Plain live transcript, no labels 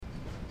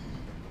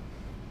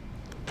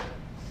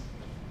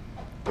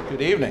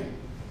Good evening.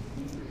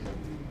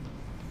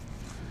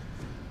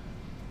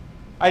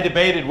 I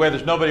debated where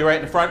there's nobody right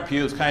in the front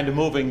pews kind of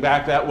moving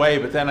back that way,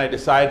 but then I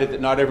decided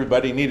that not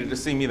everybody needed to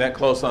see me that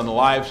close on the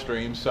live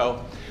stream.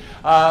 So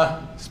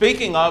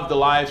speaking of the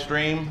live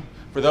stream,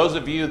 for those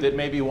of you that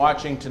may be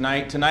watching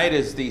tonight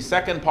is the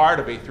second part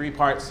of a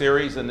three-part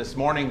series, and this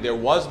morning there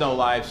was no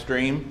live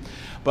stream.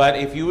 But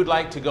if you would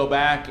like to go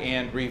back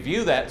and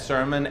review that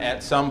sermon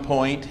at some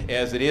point,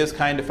 as it is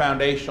kind of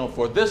foundational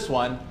for this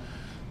one,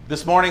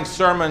 this morning's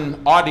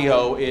sermon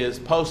audio is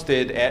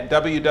posted at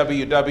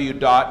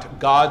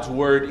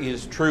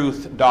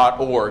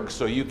www.godswordistruth.org,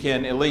 so you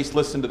can at least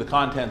listen to the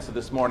contents of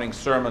this morning's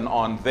sermon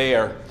on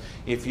there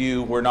if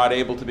you were not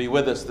able to be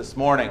with us this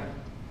morning.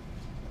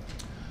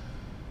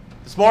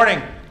 This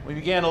morning, we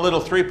began a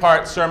little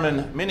three-part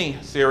sermon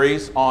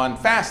mini-series on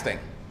fasting.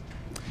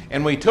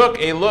 And we took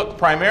a look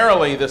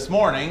primarily this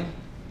morning,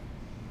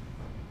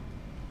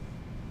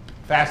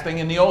 fasting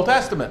in the Old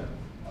Testament.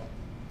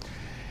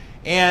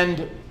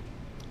 And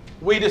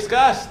we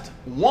discussed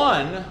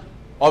one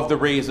of the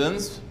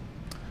reasons,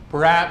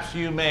 perhaps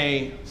you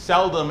may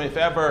seldom, if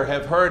ever,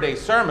 have heard a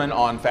sermon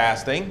on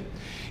fasting,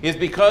 is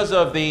because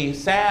of the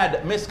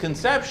sad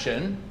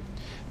misconception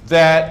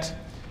that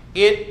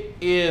it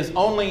is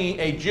only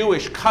a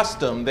Jewish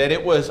custom, that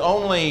it was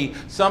only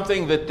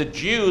something that the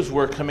Jews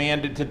were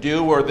commanded to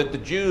do or that the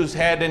Jews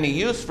had any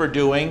use for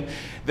doing,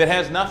 that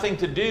has nothing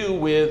to do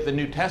with the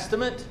New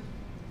Testament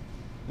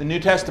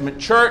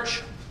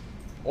church,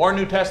 or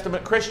New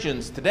Testament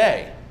Christians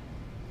today.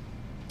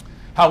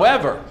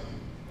 However,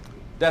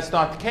 that's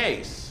not the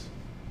case.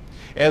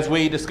 As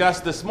we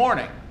discussed this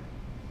morning,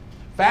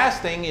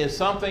 fasting is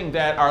something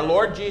that our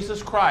Lord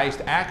Jesus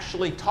Christ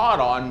actually taught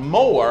on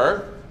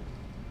more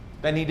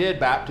than he did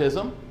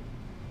baptism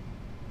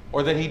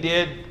or than he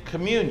did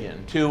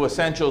communion, two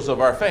essentials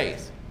of our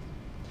faith.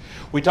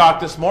 We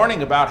talked this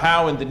morning about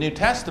how in the New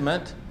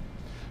Testament,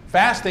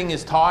 fasting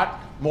is taught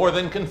more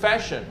than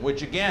confession,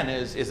 which again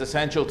is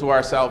essential to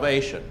our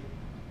salvation.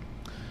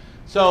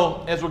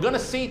 So, as we're going to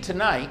see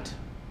tonight,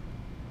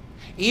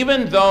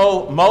 even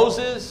though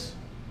Moses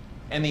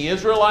and the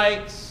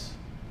Israelites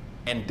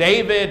and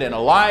David and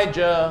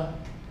Elijah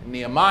and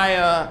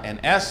Nehemiah and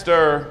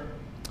Esther,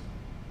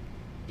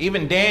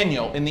 even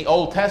Daniel in the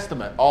Old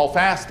Testament all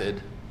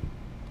fasted,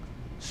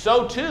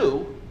 so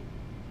too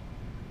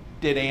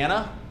did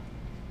Anna,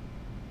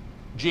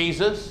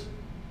 Jesus,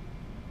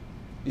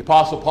 the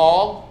Apostle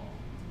Paul,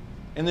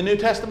 in the New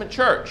Testament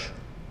church,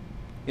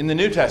 in the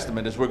New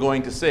Testament, as we're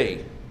going to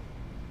see.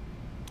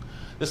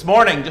 This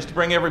morning, just to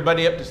bring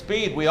everybody up to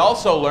speed, we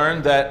also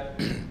learned that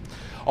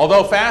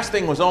although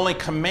fasting was only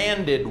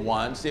commanded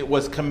once, it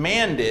was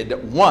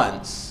commanded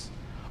once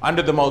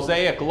under the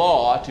Mosaic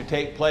law to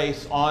take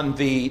place on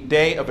the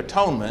Day of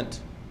Atonement.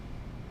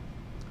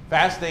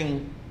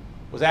 Fasting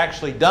was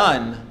actually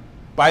done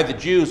by the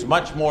Jews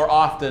much more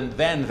often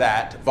than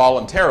that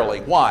voluntarily.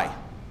 Why?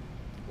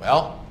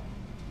 Well,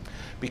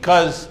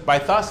 because by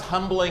thus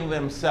humbling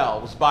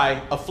themselves,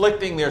 by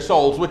afflicting their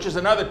souls, which is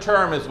another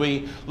term as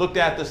we looked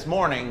at this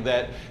morning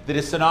that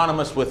is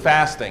synonymous with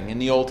fasting in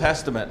the Old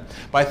Testament,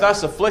 by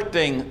thus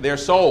afflicting their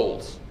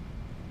souls,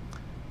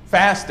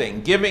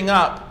 fasting, giving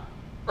up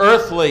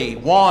earthly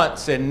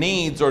wants and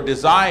needs or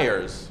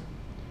desires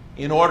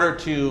in order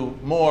to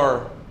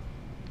more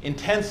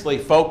intensely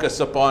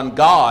focus upon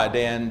God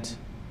and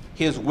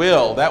His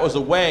will. That was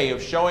a way of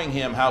showing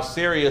Him how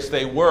serious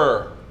they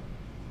were.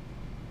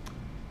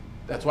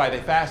 That's why they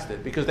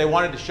fasted, because they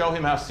wanted to show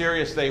Him how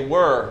serious they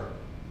were,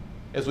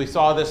 as we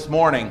saw this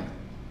morning,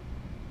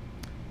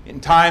 in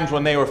times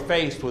when they were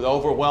faced with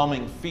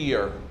overwhelming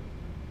fear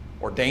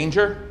or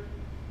danger.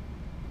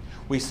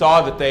 We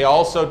saw that they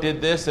also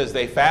did this as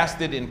they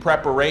fasted in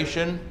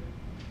preparation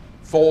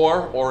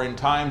for or in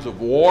times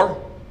of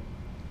war.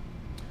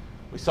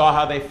 We saw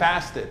how they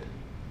fasted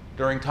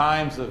during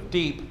times of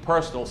deep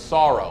personal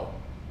sorrow,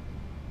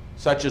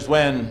 such as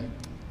when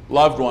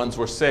loved ones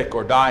were sick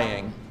or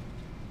dying.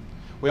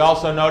 We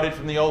also noted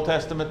from the Old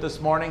Testament this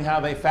morning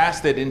how they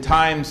fasted in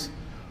times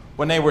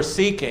when they were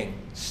seeking,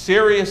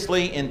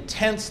 seriously,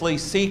 intensely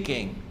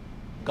seeking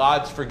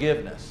God's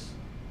forgiveness.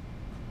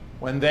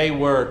 When they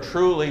were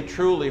truly,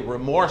 truly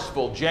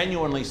remorseful,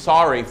 genuinely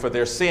sorry for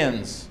their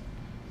sins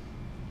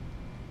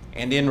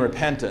and in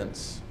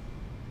repentance.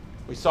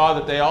 We saw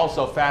that they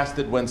also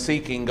fasted when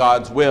seeking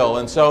God's will.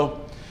 And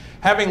so,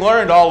 having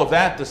learned all of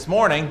that this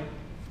morning,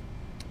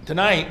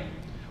 tonight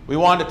we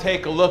want to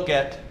take a look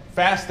at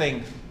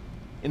fasting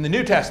in the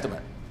New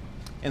Testament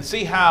and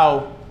see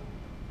how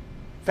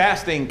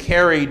fasting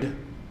carried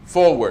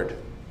forward.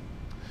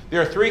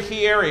 There are three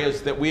key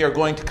areas that we are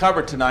going to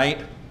cover tonight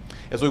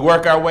as we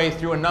work our way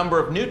through a number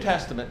of New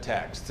Testament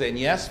texts. And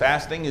yes,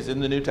 fasting is in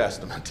the New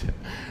Testament.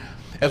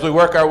 As we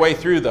work our way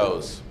through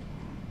those,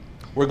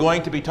 we're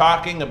going to be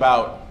talking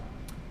about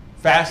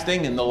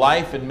fasting in the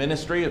life and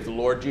ministry of the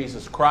Lord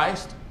Jesus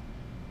Christ.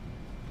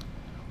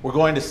 We're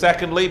going to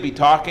secondly be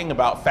talking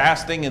about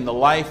fasting in the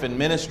life and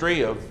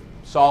ministry of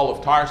Saul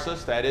of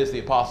Tarsus, that is the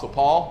Apostle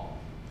Paul.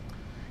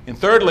 And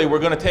thirdly, we're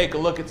going to take a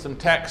look at some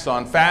texts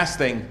on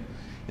fasting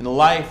in the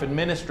life and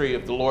ministry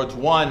of the Lord's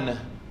one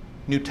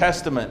New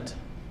Testament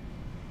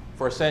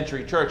first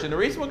century church. And the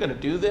reason we're going to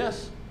do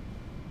this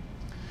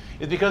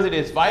is because it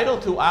is vital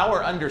to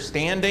our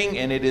understanding,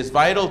 and it is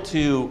vital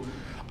to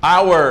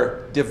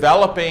our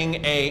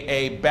developing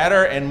a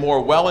better and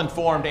more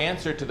well-informed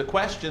answer to the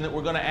question that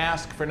we're going to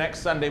ask for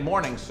next Sunday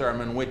morning's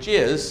sermon, which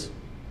is,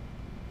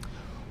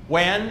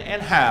 when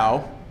and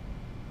how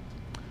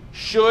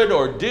should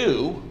or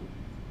do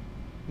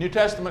New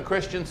Testament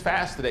Christians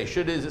fast today?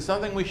 Is it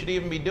something we should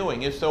even be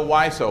doing? If so,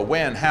 why so?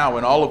 When, how,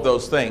 and all of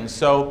those things.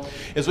 So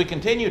as we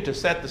continue to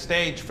set the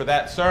stage for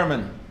that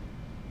sermon,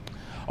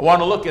 I want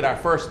to look at our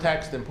first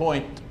text and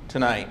point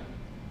tonight.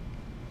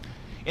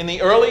 In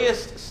the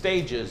earliest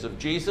stages of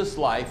Jesus'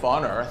 life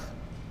on earth,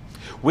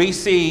 we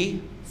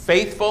see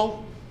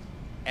faithful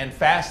and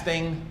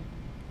fasting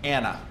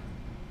Anna.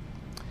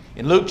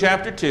 In Luke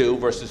chapter 2,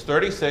 verses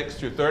 36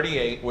 through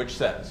 38, which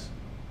says,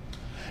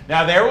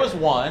 "Now there was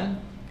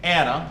one,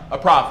 Anna, a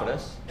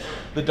prophetess,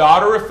 the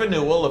daughter of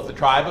Phanuel of the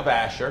tribe of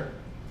Asher.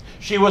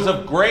 She was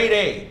of great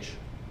age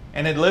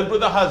and had lived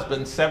with a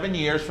husband 7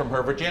 years from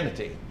her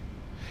virginity.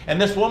 And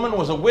this woman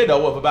was a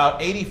widow of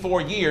about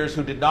 84 years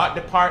who did not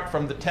depart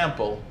from the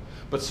temple,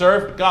 but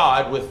served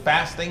God with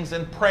fastings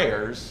and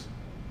prayers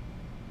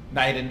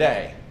night and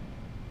day.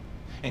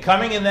 And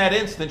coming in that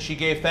instant, she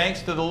gave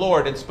thanks to the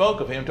Lord and spoke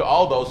of him to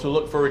all those who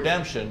looked for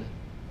redemption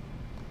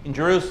in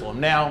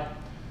Jerusalem." Now,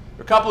 there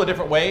are a couple of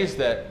different ways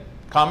that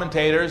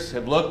commentators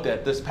have looked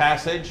at this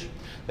passage.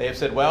 They have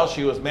said, well,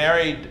 she was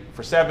married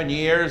for 7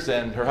 years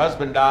and her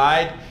husband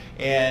died,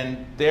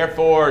 and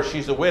therefore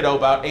she's a widow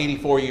about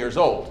 84 years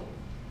old.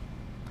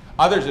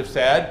 Others have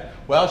said,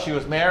 well, she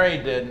was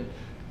married and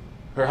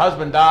her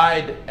husband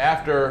died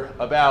after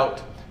about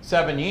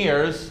 7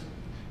 years,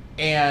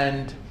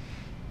 and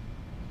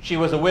she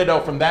was a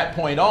widow from that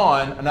point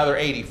on another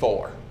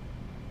 84.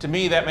 To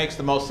me, that makes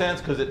the most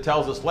sense because it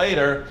tells us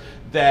later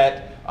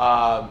that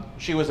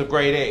she was of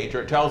great age,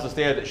 or it tells us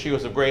there that she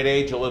was of great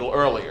age a little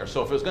earlier.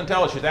 So if it was going to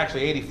tell us she's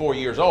actually 84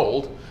 years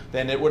old,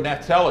 then it wouldn't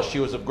have to tell us she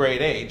was of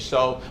great age.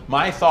 So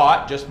my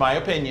thought, just my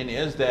opinion,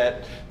 is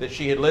that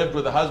she had lived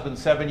with a husband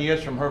 7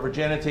 years from her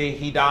virginity.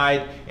 He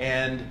died,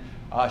 and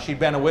she'd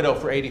been a widow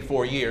for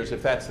 84 years.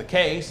 If that's the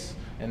case,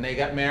 and they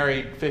got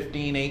married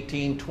 15,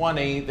 18,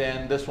 20,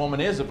 then this woman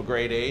is of a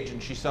great age,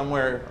 and she's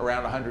somewhere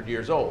around 100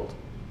 years old.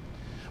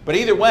 But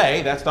either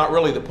way, that's not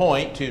really the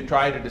point, to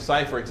try to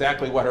decipher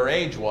exactly what her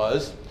age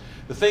was.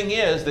 The thing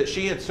is that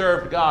she had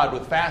served God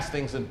with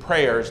fastings and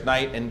prayers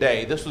night and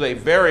day. This was a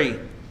very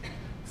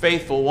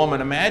faithful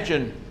woman.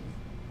 Imagine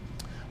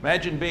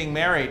being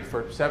married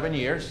for 7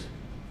 years,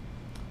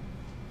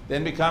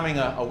 then becoming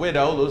a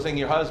widow, losing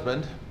your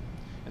husband,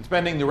 and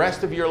spending the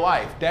rest of your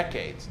life,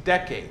 decades,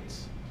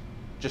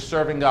 just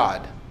serving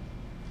God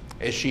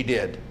as she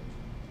did.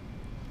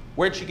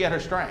 Where'd she get her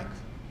strength?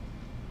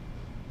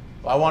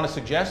 Well, I want to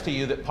suggest to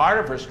you that part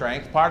of her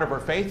strength, part of her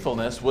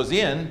faithfulness was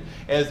in,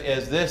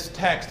 as this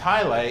text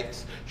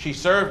highlights, she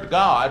served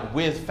God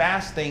with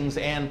fastings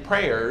and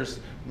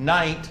prayers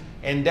night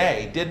and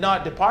day, did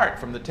not depart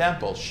from the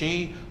temple.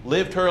 She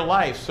lived her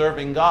life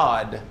serving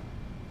God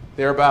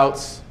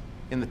thereabouts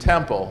in the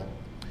temple.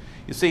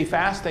 You see,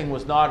 fasting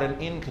was not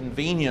an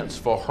inconvenience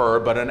for her,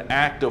 but an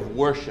act of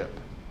worship.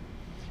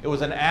 It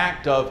was an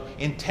act of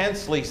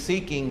intensely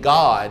seeking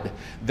God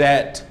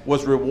that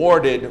was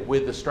rewarded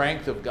with the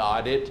strength of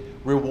God. It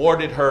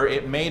rewarded her.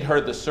 It made her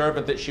the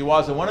servant that she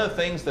was. And one of the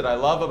things that I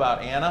love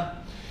about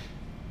Anna,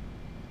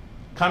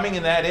 coming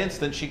in that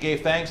instant, she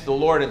gave thanks to the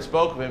Lord and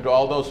spoke of him to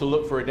all those who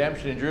looked for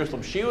redemption in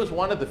Jerusalem. She was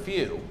one of the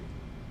few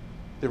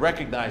that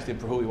recognized him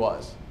for who he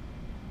was.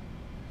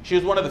 She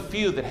was one of the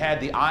few that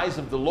had the eyes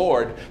of the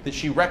Lord, that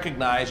she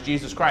recognized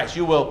Jesus Christ.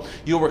 You'll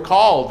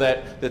recall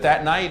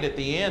that night at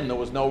the inn there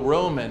was no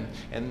room,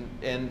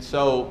 and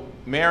so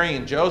Mary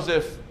and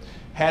Joseph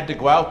had to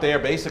go out there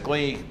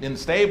basically in the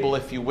stable,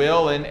 if you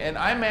will. And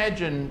I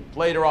imagine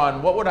later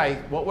on, what would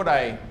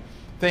I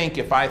think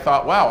if I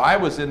thought, wow, I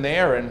was in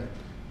there and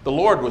the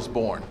Lord was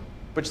born?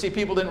 But you see,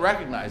 people didn't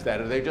recognize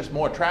that, or they're just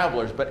more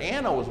travelers. But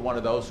Anna was one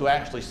of those who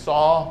actually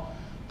saw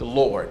the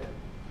Lord.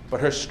 But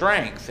her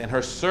strength and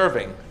her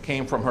serving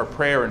came from her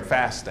prayer and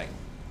fasting.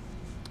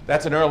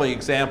 That's an early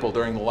example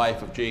during the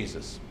life of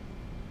Jesus.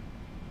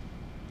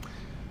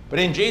 But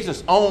in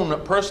Jesus'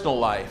 own personal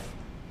life,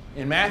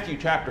 in Matthew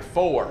chapter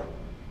 4,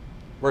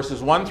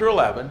 verses 1 through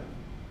 11,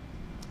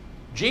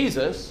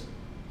 Jesus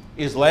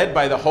is led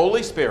by the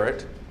Holy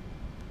Spirit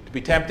to be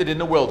tempted in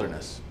the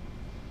wilderness.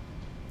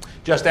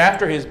 Just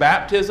after his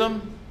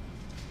baptism,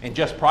 and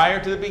just prior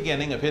to the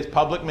beginning of his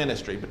public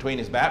ministry, between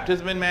his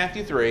baptism in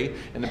Matthew 3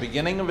 and the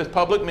beginning of his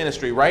public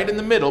ministry, right in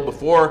the middle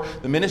before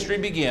the ministry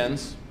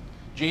begins,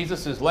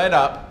 Jesus is led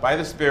up by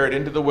the Spirit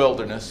into the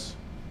wilderness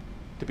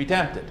to be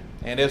tempted.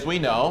 And as we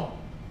know,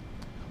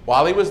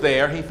 while he was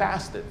there, he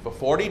fasted for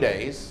 40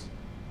 days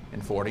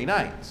and 40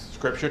 nights.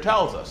 Scripture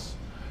tells us.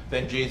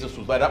 Then Jesus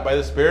was led up by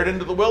the Spirit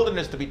into the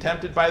wilderness to be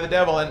tempted by the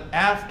devil, and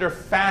after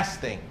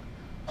fasting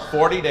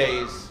 40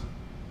 days,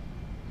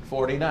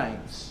 40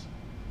 nights,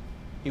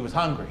 he was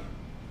hungry.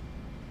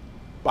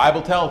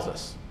 Bible tells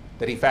us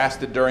that he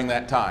fasted during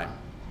that time.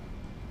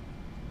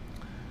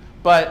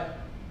 But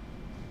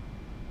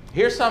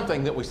here's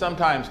something that we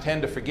sometimes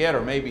tend to forget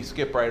or maybe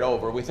skip right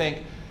over. We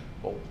think,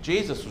 well,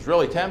 Jesus was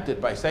really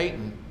tempted by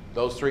Satan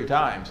those 3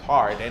 times,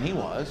 hard, and he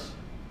was.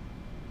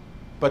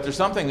 But there's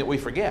something that we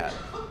forget.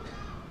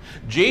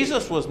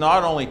 Jesus was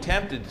not only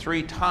tempted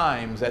 3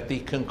 times at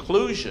the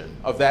conclusion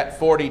of that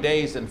 40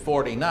 days and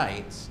 40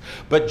 nights,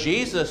 but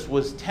Jesus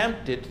was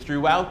tempted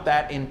throughout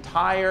that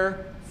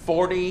entire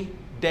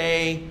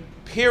 40-day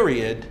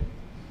period.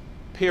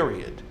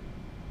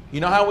 You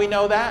know how we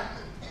know that?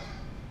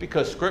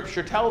 Because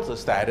Scripture tells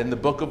us that in the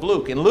book of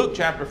Luke. In Luke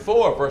chapter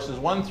 4, verses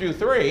 1 through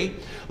 3,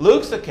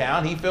 Luke's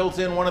account, he fills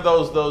in one of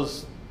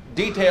those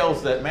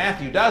details that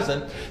Matthew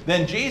doesn't.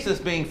 Then Jesus,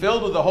 being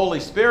filled with the Holy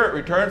Spirit,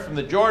 returned from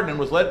the Jordan and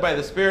was led by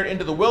the Spirit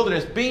into the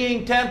wilderness,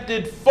 being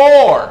tempted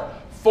for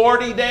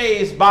 40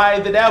 days by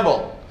the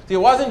devil. See, it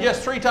wasn't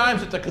just 3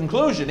 times at the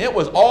conclusion. It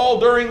was all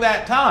during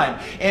that time.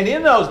 And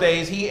in those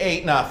days he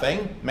ate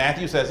nothing.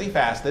 Matthew says he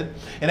fasted.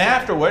 And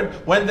afterward,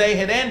 when they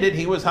had ended,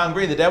 he was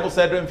hungry. The devil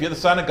said to him, "If you're the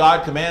Son of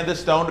God, command this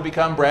stone to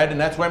become bread."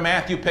 And that's where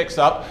Matthew picks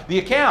up the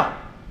account.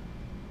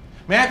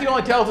 Matthew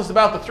only tells us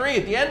about the 3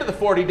 at the end of the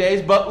 40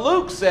 days, but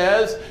Luke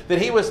says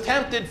that he was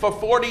tempted for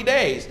 40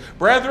 days.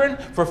 Brethren,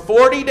 for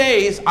 40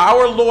 days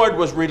our Lord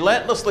was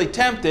relentlessly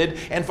tempted,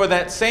 and for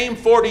that same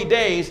 40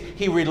 days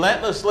he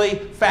relentlessly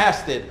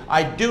fasted.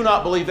 I do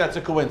not believe that's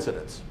a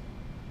coincidence.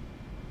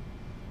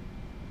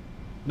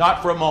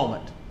 Not for a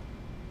moment.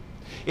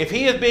 If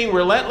he is being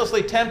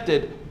relentlessly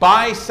tempted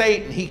by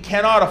Satan, he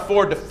cannot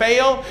afford to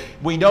fail.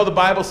 We know the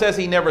Bible says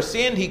he never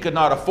sinned. He could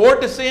not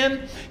afford to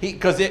sin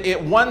because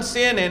one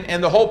sin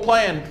and the whole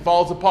plan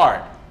falls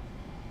apart.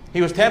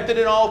 He was tempted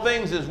in all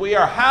things as we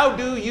are. How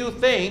do you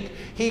think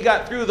he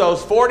got through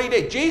those 40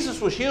 days? Jesus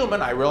was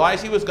human. I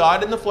realize he was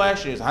God in the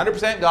flesh. He was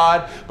 100%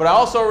 God. But I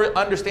also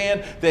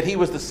understand that he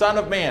was the Son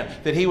of Man,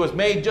 that he was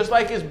made just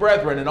like his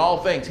brethren in all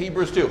things.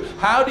 Hebrews 2.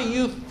 How do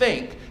you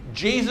think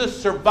Jesus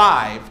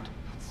survived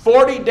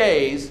 40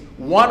 days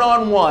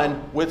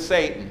one-on-one with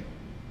Satan?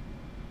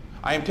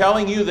 I am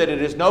telling you that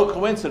it is no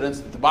coincidence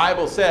that the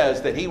Bible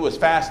says that he was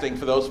fasting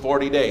for those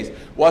 40 days. It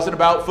wasn't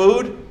about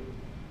food.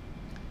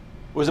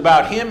 It was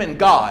about him and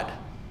God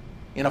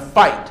in a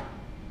fight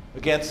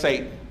against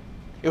Satan.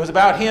 It was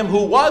about him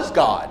who was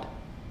God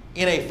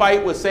in a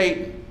fight with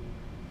Satan.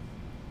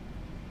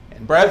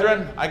 And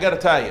brethren, I got to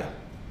tell you,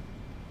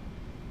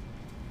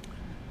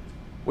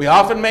 we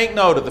often make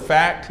note of the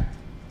fact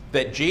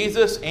that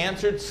Jesus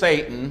answered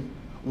Satan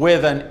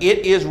with an "it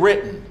is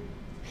written"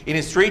 in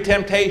his 3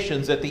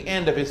 temptations at the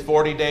end of his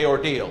 40-day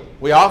ordeal.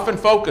 We often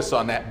focus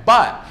on that,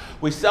 but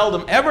we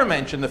seldom ever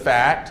mention the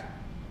fact,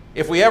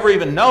 if we ever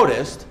even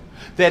noticed,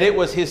 that it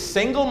was his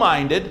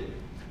single-minded,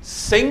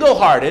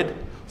 single-hearted,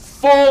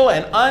 full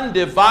and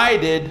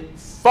undivided,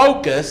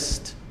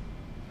 focused,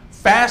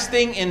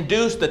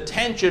 fasting-induced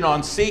attention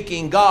on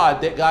seeking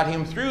God that got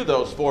him through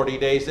those 40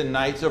 days and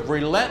nights of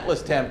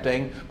relentless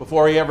tempting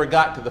before he ever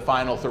got to the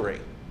final 3.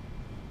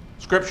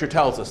 Scripture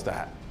tells us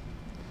that.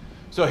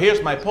 So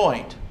here's my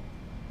point.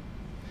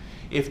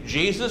 If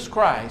Jesus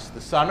Christ,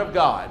 the Son of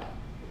God,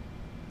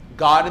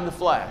 God in the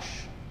flesh,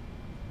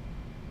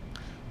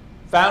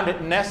 found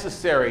it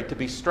necessary to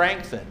be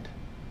strengthened,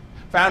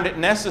 found it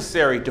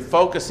necessary to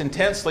focus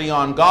intensely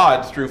on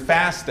God through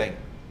fasting,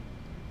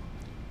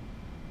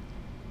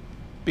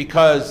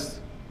 because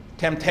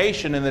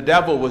temptation and the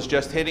devil was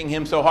just hitting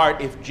him so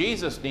hard. If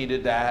Jesus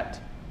needed that,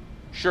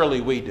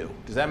 surely we do.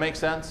 Does that make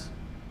sense?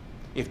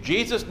 If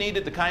Jesus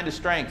needed the kind of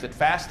strength that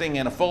fasting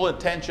and a full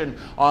attention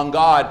on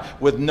God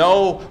with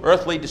no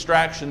earthly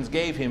distractions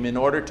gave him in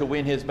order to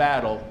win his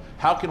battle,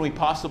 how can we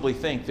possibly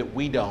think that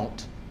we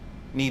don't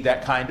need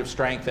that kind of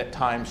strength at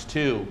times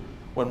too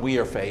when we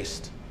are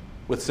faced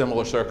with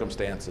similar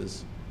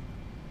circumstances?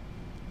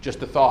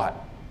 Just a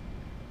thought.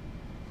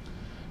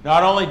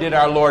 Not only did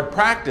our Lord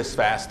practice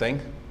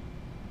fasting,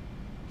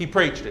 he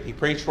preached it. He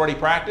preached what he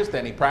practiced,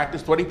 and he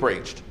practiced what he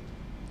preached.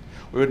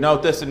 We would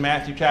note this in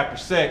Matthew chapter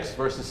 6,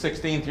 verses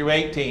 16 through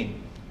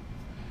 18.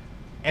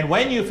 "And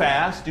when you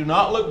fast, do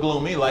not look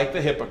gloomy like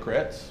the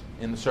hypocrites."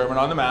 In the Sermon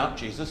on the Mount,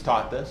 Jesus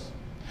taught this.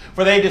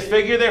 "For they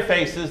disfigure their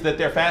faces, that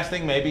their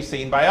fasting may be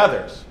seen by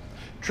others.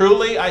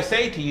 Truly, I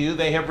say to you,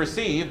 they have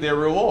received their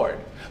reward.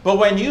 But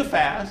when you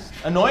fast,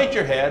 anoint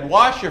your head,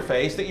 wash your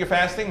face, that your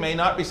fasting may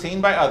not be seen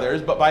by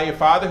others, but by your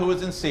Father who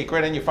is in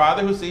secret, and your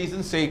Father who sees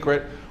in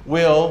secret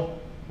will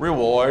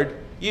reward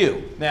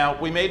you." Now,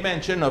 we made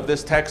mention of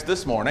this text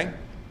this morning.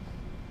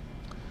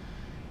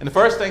 And the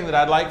first thing that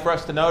I'd like for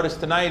us to notice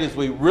tonight as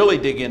we really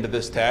dig into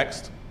this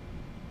text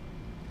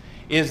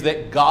is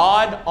that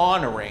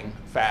God-honoring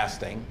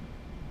fasting,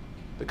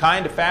 the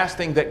kind of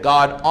fasting that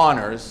God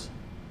honors,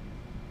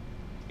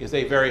 is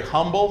a very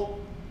humble,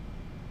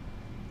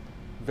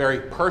 very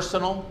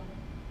personal,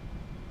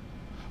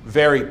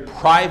 very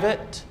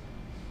private,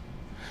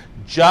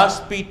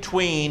 just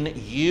between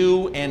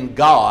you and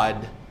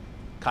God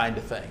kind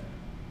of thing.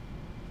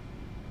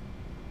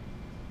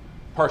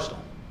 Personal.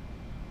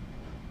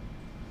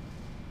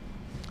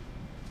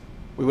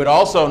 We would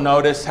also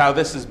notice how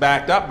this is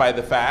backed up by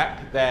the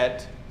fact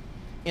that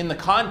in the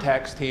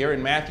context here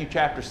in Matthew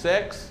chapter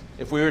 6,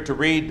 if we were to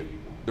read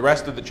the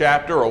rest of the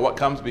chapter or what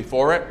comes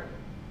before it,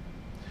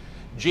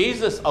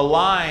 Jesus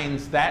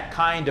aligns that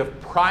kind of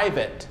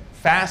private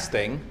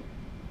fasting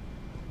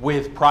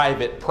with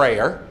private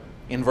prayer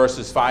in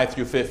verses 5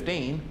 through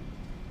 15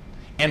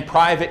 and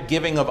private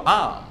giving of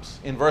alms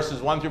in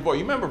verses 1 through 4.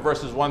 You remember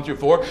verses 1 through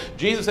 4?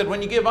 Jesus said,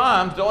 when you give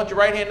alms, don't let your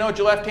right hand know what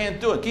your left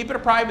hand's doing. Keep it a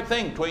private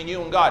thing between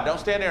you and God. Don't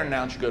stand there and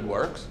announce your good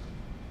works.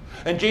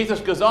 And Jesus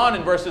goes on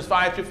in verses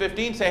 5 through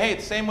 15, say, hey,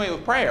 it's the same way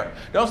with prayer.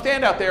 Don't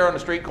stand out there on the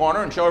street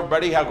corner and show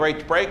everybody how great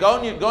to pray.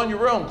 Go in your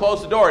room,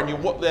 close the door,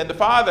 and the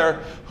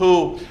Father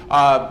who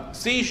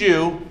sees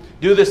you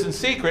do this in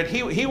secret,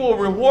 he will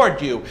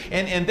reward you.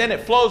 And then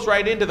it flows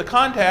right into the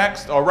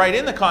context, or right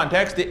in the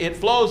context, it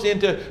flows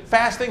into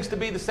fasting's to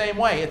be the same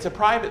way. It's a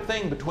private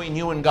thing between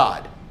you and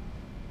God.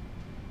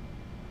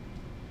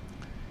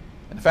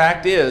 And the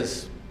fact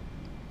is,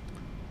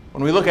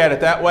 when we look at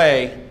it that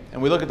way,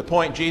 and we look at the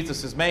point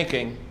Jesus is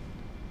making,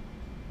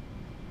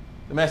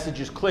 the message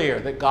is clear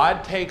that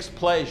God takes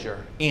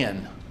pleasure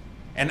in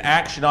and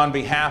action on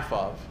behalf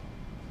of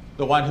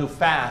the one who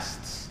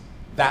fasts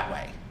that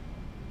way.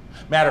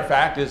 Matter of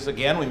fact, as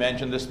again we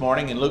mentioned this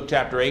morning in Luke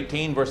chapter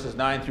 18, verses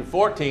 9 through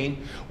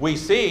 14, we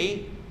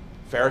see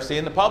Pharisee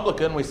and the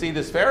publican. We see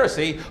this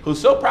Pharisee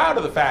who's so proud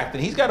of the fact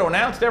that he's got to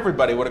announce to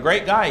everybody what a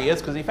great guy he is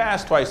because he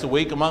fasts twice a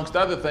week, amongst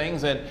other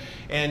things.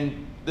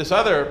 And this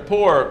other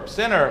poor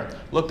sinner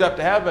looked up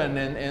to heaven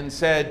and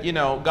said, you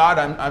know, God,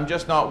 I'm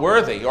just not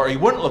worthy. Or he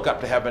wouldn't look up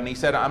to heaven. He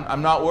said,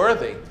 I'm not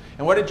worthy.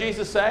 And what did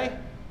Jesus say?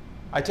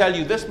 I tell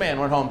you, this man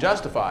went home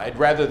justified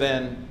rather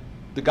than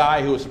the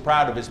guy who was so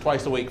proud of his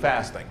twice a week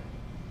fasting.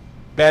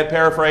 Bad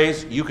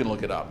paraphrase, you can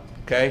look it up,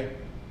 okay?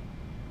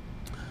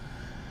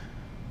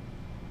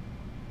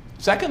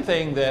 Second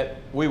thing that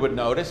we would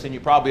notice, and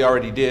you probably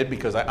already did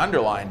because I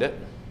underlined it,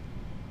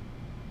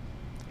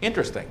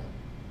 interesting.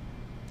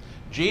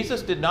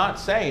 Jesus did not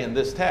say in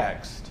this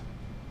text,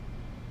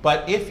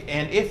 but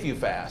if you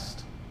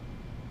fast.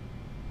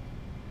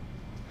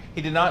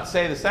 He did not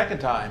say the second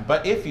time,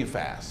 but if you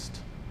fast.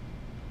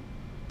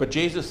 But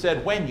Jesus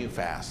said when you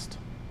fast.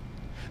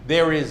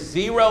 There is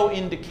zero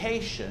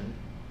indication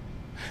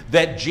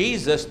that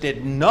Jesus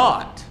did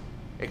not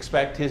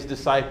expect his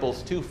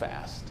disciples to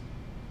fast.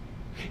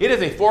 It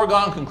is a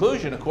foregone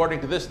conclusion, according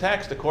to this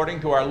text,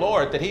 according to our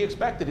Lord, that he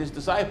expected his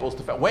disciples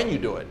to fast. When you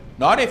do it.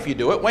 Not if you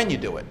do it, when you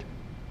do it.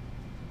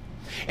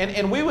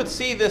 And we would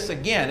see this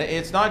again.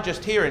 It's not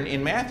just here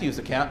in Matthew's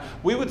account.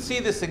 We would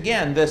see this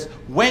again, this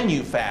when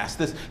you fast,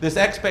 this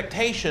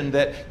expectation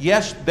that,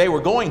 yes, they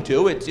were going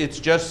to. It's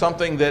just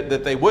something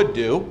that they would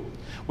do.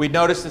 We'd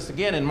notice this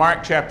again in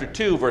Mark chapter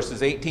 2,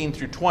 verses 18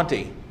 through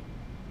 20.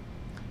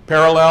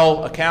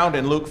 Parallel account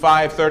in Luke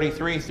 5,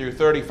 33 through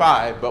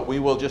 35, but we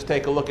will just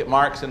take a look at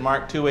Mark's in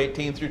Mark 2,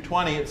 18 through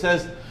 20. It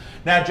says,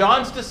 now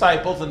John's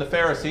disciples and the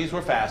Pharisees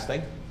were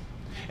fasting,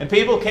 and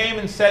people came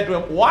and said to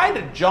him, why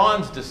did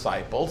John's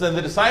disciples and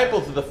the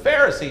disciples of the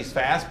Pharisees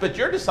fast, but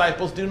your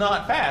disciples do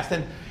not fast?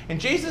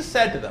 And Jesus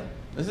said to them,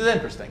 this is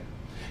interesting,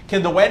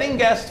 can the wedding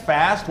guests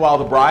fast while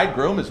the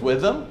bridegroom is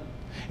with them?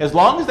 As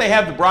long as they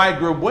have the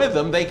bridegroom with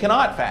them, they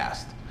cannot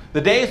fast. The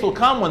days will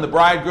come when the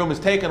bridegroom is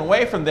taken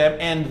away from them,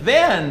 and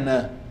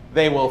then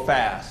they will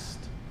fast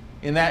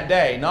in that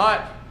day.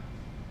 Not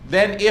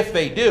then if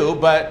they do,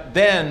 but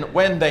then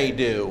when they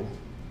do.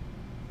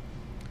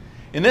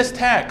 In this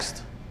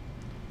text,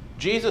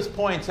 Jesus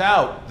points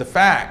out the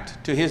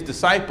fact to his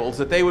disciples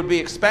that they would be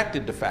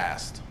expected to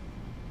fast.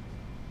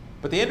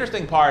 But the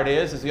interesting part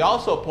is he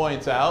also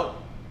points out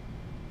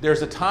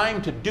there's a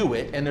time to do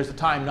it and there's a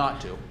time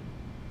not to.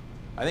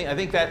 I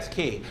think that's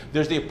key.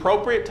 There's the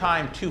appropriate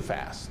time to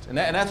fast. And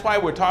that's why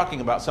we're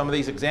talking about some of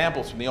these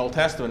examples from the Old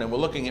Testament, and we're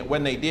looking at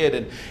when they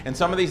did, and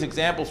some of these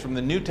examples from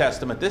the New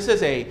Testament. This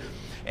is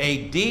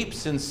a deep,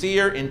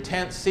 sincere,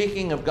 intense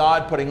seeking of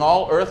God, putting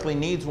all earthly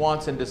needs,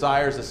 wants, and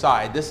desires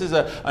aside. This is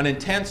an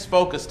intense,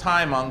 focused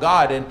time on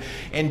God.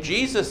 And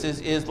Jesus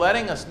is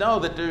letting us know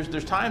that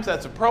there's times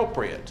that's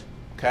appropriate.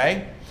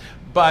 Okay?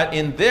 But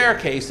in their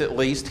case, at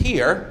least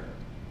here,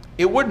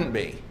 it wouldn't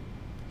be.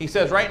 He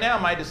says, right now,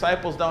 my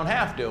disciples don't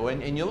have to.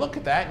 And you look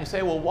at that and you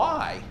say, well,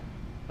 why?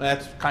 And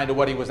that's kind of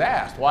what he was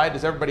asked. Why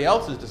does everybody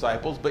else's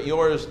disciples, but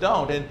yours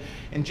don't?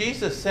 And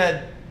Jesus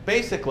said,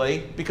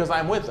 basically, because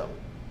I'm with them.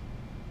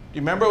 Do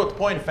you remember what the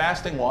point of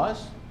fasting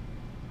was?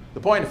 The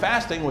point of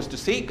fasting was to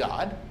seek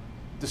God,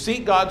 to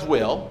seek God's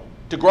will,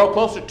 to grow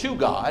closer to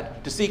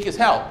God, to seek his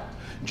help.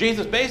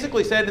 Jesus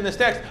basically said in this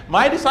text,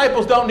 my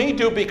disciples don't need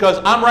to because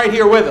I'm right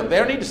here with them. They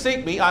don't need to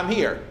seek me, I'm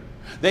here.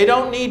 They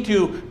don't need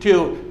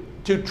to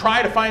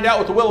try to find out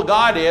what the will of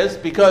God is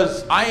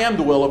because I am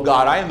the will of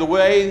God. I am the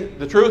way,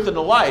 the truth, and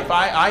the life.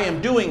 I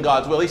am doing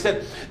God's will. He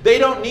said they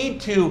don't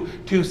need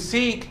to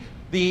seek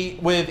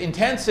with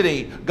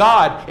intensity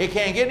God. It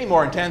can't get any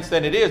more intense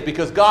than it is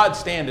because God's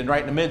standing right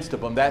in the midst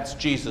of them. That's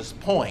Jesus'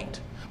 point.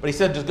 But he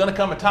said there's going to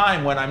come a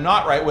time when I'm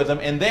not right with them,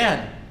 and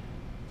then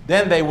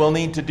they will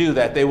need to do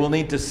that. They will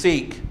need to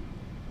seek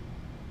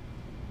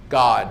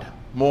God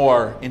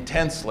more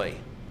intensely.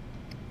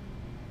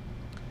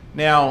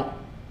 Now,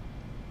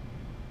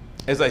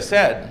 as I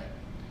said,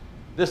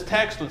 this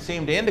text would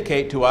seem to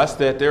indicate to us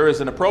that there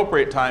is an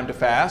appropriate time to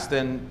fast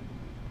and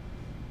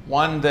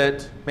one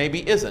that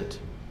maybe isn't.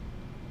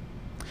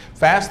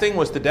 Fasting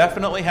was to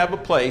definitely have a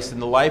place in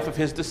the life of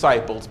his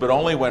disciples, but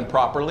only when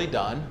properly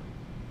done.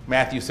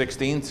 Matthew 6,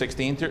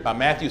 16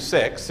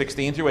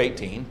 through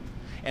 18,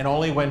 and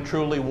only when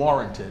truly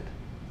warranted,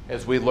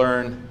 as we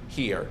learn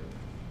here.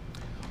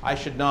 I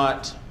should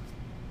not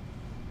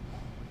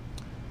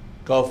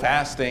go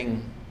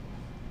fasting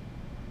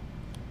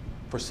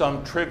for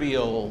some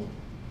trivial,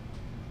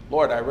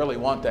 Lord, I really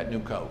want that new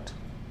coat.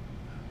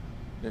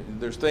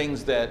 There's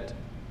things that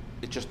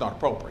it's just not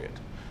appropriate.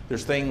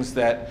 There's things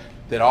that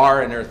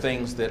are, and there are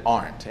things that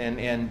aren't.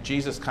 And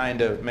Jesus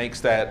kind of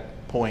makes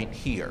that point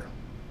here.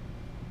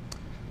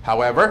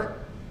 However,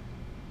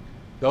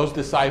 those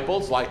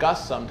disciples, like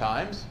us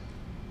sometimes,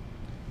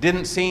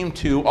 didn't seem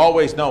to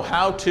always know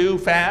how to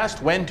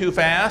fast, when to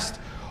fast,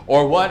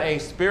 or what a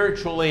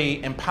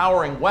spiritually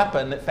empowering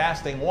weapon that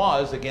fasting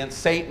was against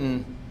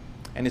Satan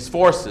and his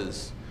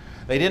forces.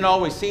 They didn't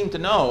always seem to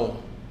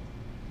know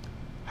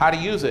how to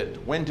use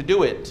it, when to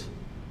do it.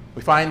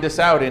 We find this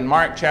out in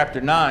Mark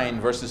chapter 9,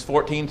 verses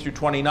 14 through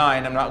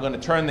 29. I'm not going to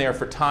turn there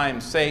for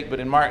time's sake, but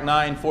in Mark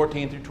 9,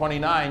 14 through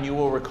 29, you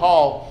will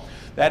recall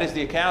that is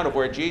the account of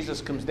where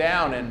Jesus comes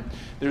down, and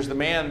there's the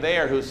man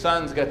there whose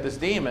son's got this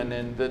demon,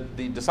 and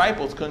the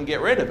disciples couldn't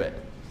get rid of it.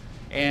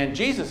 And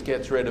Jesus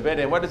gets rid of it,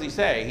 and what does he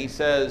say? He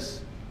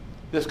says,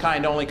 this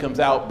kind only comes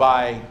out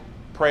by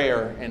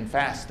prayer and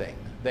fasting.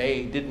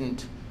 They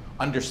didn't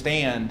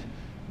understand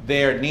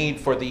their need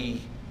for the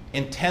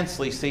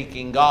intensely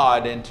seeking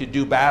God and to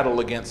do battle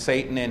against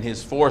Satan and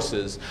his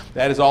forces.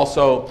 That is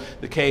also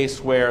the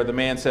case where the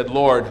man said,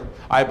 Lord,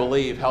 I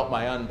believe, help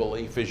my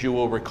unbelief, as you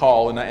will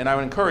recall. And I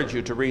would encourage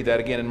you to read that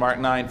again in Mark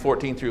 9,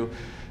 14 through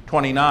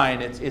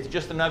 29. It's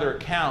just another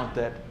account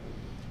that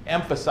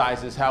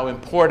emphasizes how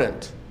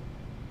important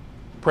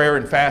prayer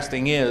and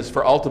fasting is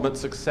for ultimate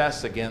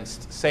success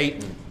against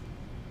Satan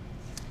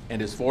and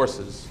his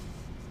forces.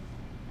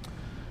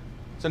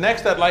 So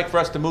next I'd like for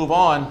us to move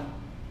on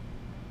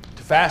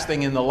to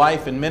fasting in the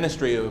life and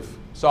ministry of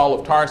Saul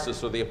of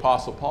Tarsus, or the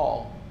Apostle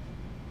Paul.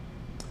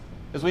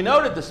 As we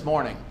noted this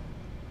morning,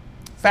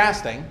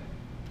 fasting,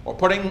 or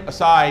putting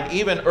aside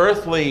even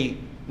earthly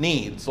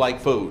needs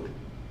like food,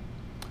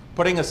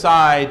 putting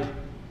aside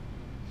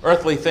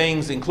earthly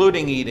things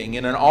including eating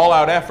in an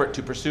all-out effort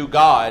to pursue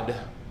God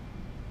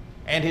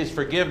and his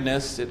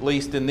forgiveness, at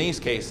least in these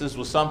cases,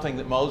 was something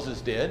that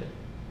Moses did,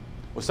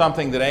 was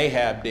something that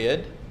Ahab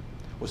did,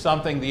 was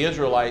something the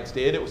Israelites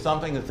did, it was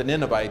something that the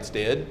Ninevites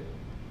did.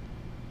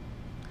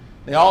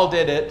 They all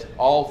did it,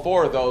 all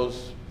four of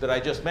those that I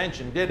just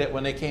mentioned did it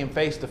when they came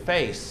face to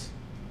face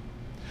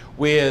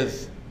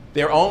with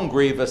their own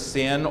grievous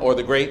sin or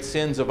the great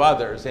sins of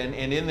others, and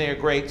in their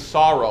great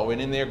sorrow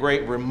and in their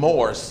great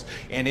remorse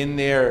and in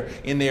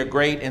their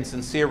great and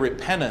sincere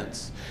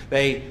repentance,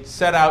 they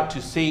set out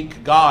to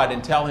seek God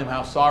and tell him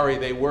how sorry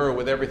they were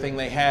with everything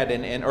they had,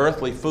 and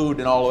earthly food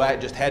and all of that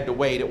just had to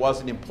wait. It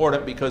wasn't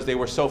important because they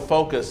were so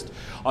focused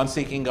on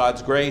seeking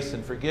God's grace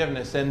and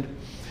forgiveness. And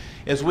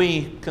as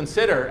we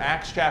consider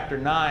Acts chapter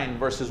 9,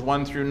 verses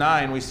 1 through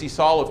 9, we see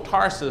Saul of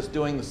Tarsus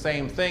doing the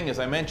same thing, as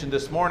I mentioned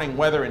this morning,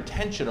 whether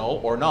intentional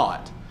or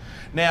not.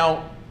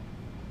 Now,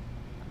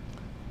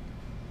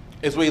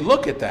 as we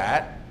look at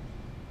that,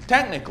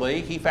 technically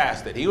he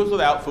fasted. He was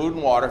without food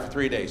and water for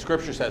 3 days.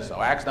 Scripture says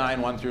so, Acts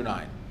 9, 1 through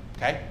 9.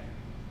 Okay?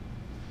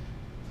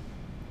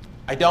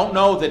 I don't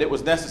know that it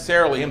was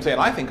necessarily him saying,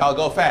 I think I'll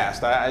go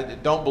fast. I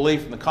don't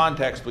believe from the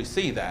context we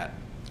see that.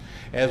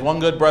 As one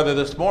good brother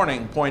this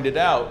morning pointed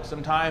out,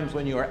 sometimes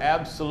when you are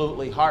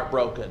absolutely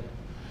heartbroken,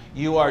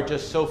 you are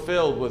just so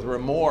filled with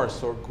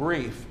remorse or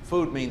grief,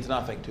 food means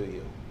nothing to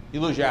you.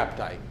 You lose your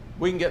appetite.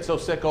 We can get so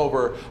sick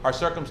over our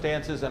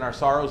circumstances and our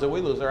sorrows that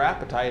we lose our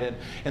appetite.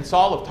 And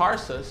Saul of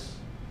Tarsus,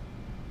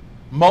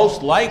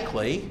 most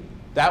likely,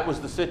 that was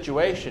the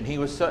situation.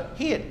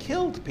 He had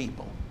killed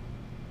people.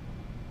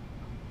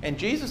 And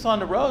Jesus on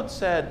the road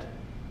said,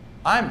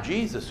 I'm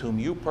Jesus whom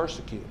you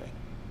persecuting.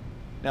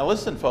 Now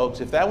listen, folks,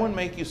 if that wouldn't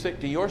make you sick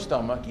to your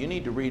stomach, you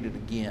need to read it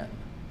again.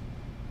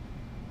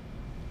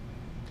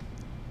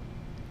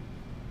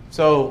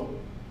 So,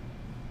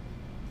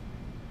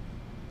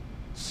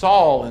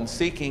 Saul, in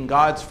seeking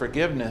God's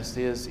forgiveness,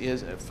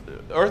 is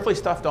earthly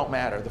stuff don't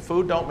matter. The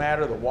food don't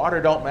matter. The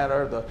water don't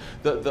matter.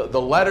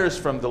 The letters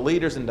from the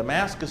leaders in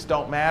Damascus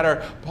don't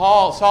matter.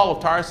 Saul of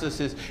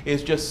Tarsus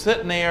is just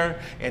sitting there,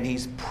 and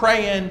he's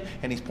praying,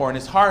 and he's pouring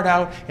his heart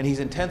out, and he's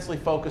intensely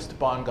focused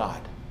upon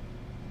God.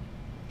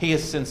 He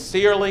is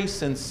sincerely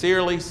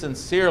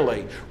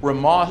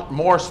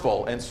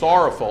remorseful and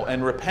sorrowful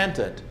and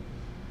repentant.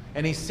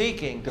 And he's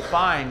seeking to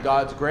find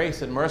God's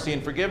grace and mercy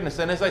and forgiveness.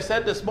 And as I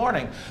said this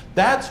morning,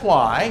 that's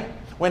why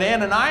when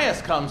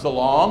Ananias comes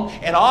along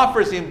and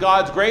offers him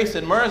God's grace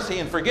and mercy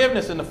and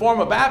forgiveness in the form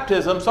of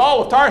baptism,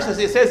 Saul of Tarsus,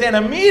 it says, and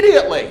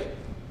immediately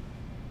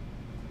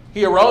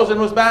He arose and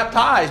was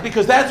baptized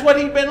because that's what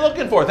he'd been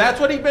looking for. That's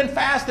what he'd been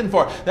fasting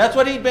for. That's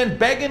what he'd been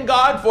begging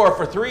God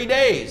for 3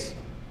 days.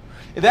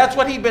 That's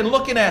what he'd been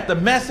looking at, the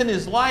mess in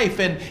his life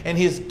and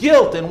his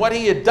guilt and what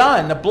he had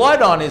done, the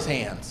blood on his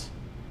hands.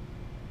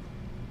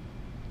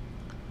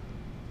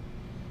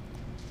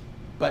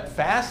 But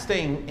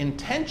fasting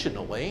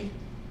intentionally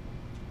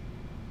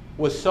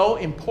was so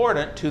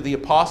important to the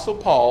Apostle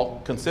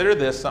Paul. Consider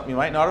this, something you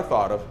might not have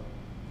thought of.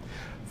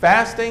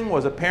 Fasting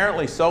was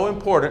apparently so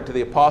important to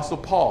the Apostle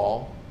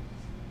Paul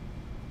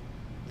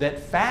that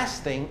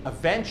fasting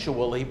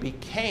eventually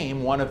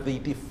became one of the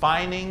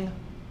defining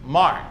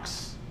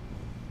marks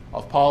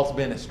of Paul's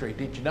ministry.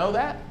 Did you know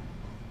that?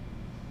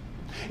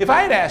 If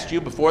I had asked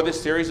you before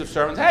this series of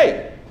sermons,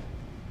 hey,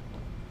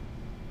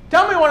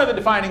 tell me one of the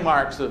defining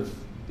marks of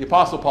the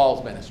Apostle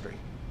Paul's ministry.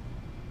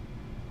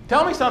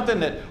 Tell me something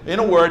that, in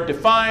a word,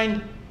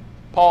 defined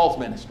Paul's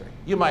ministry.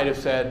 You might have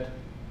said,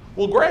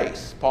 well,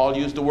 grace. Paul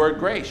used the word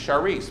grace,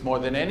 charis, more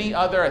than any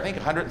other, I think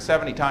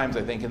 170 times,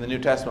 I think, in the New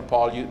Testament,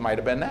 Paul might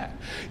have been that.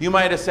 You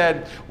might have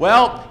said,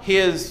 well,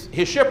 his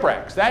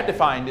shipwrecks, that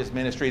defined his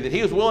ministry, that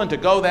he was willing to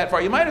go that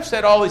far. You might have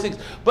said all these things,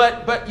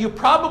 but you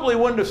probably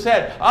wouldn't have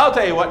said, I'll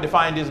tell you what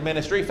defined his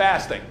ministry,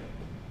 fasting.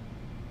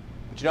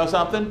 But you know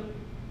something?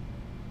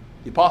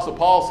 The Apostle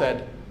Paul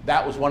said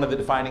that was one of the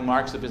defining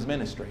marks of his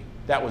ministry.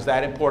 That was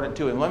that important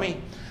to him. Let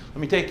me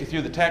take you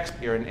through the text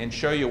here and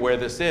show you where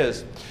this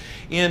is.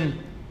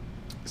 In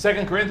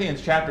 2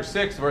 Corinthians chapter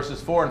 6,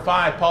 verses 4 and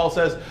 5, Paul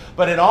says,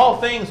 but in all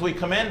things we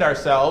commend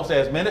ourselves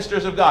as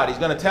ministers of God. He's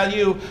going to tell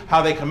you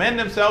how they commend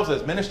themselves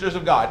as ministers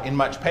of God. In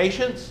much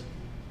patience,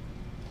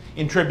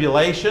 in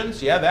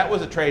tribulations, yeah, that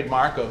was a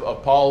trademark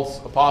of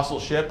Paul's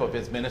apostleship, of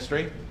his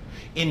ministry.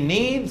 In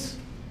needs,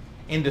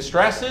 in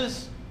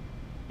distresses,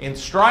 in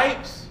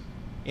stripes,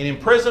 in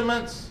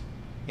imprisonments,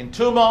 in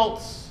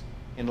tumults,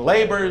 in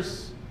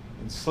labors,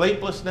 in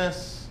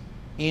sleeplessness,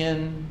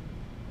 in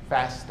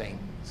fasting.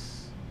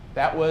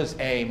 That was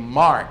a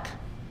mark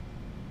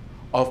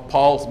of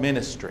Paul's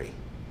ministry.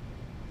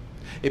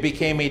 It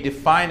became a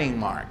defining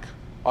mark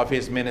of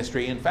his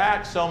ministry. In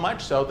fact, so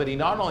much so that he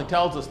not only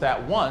tells us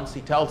that once,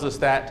 he tells us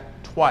that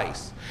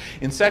twice.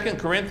 In 2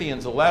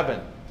 Corinthians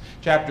 11,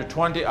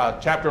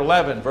 chapter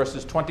 11,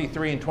 verses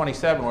 23 and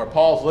 27, where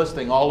Paul's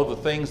listing all of the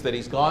things that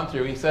he's gone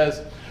through, he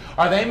says,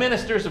 are they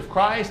ministers of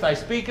Christ? I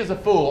speak as a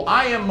fool.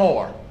 I am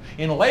more.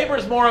 In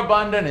labors more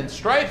abundant, in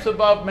stripes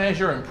above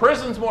measure, in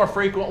prisons more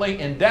frequently,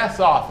 in deaths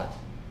often.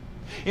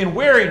 In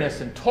weariness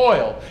and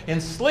toil,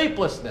 in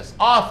sleeplessness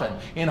often,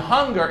 in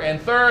hunger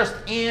and thirst,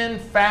 in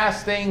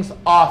fastings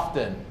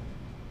often,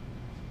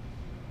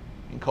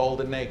 in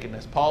cold and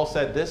nakedness. Paul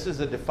said, this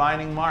is a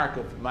defining mark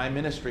of my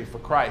ministry for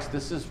Christ.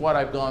 This is what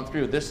I've gone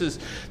through. This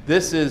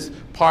is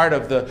part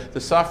of the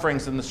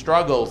sufferings and the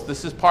struggles.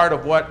 This is part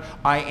of what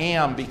I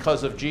am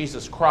because of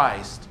Jesus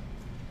Christ.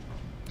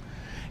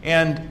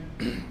 And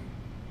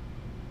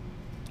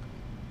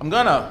I'm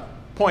going to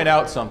point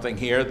out something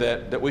here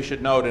that we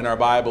should note in our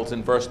Bibles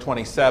in verse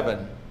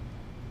 27.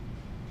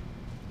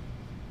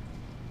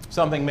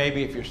 Something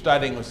maybe if you're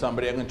studying with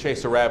somebody, I'm going to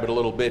chase a rabbit a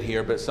little bit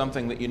here, but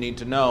something that you need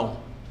to know.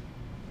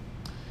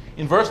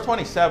 In verse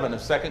 27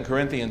 of 2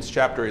 Corinthians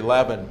chapter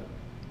 11,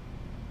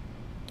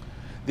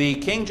 the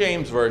King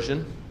James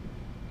Version,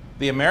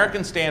 the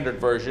American Standard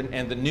Version,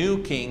 and the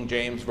New King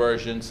James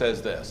Version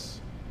says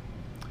this: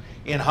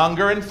 in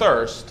hunger and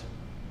thirst,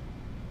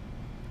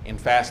 in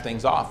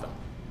fastings often.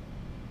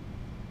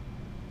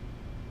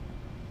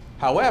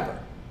 However,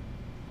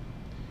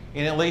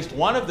 in at least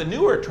one of the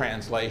newer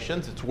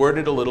translations, it's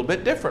worded a little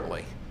bit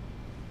differently.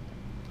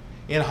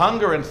 In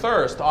hunger and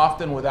thirst,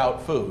 often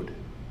without food.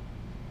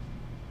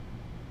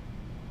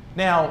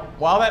 Now,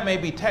 while that may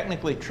be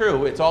technically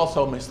true, it's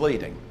also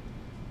misleading.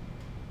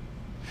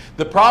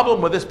 The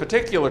problem with this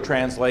particular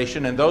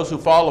translation and those who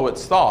follow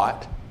its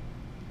thought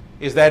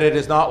is that it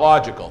is not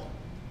logical.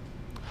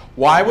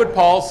 Why would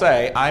Paul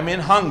say, I'm in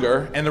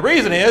hunger, and the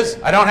reason is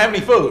I don't have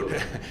any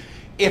food?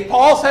 If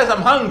Paul says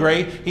I'm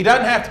hungry, he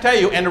doesn't have to tell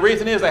you, and the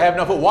reason is I have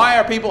no food. Why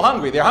are people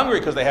hungry? They're hungry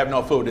because they have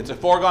no food. It's a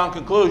foregone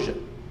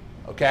conclusion.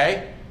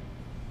 Okay?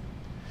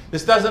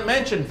 This doesn't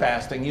mention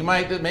fasting.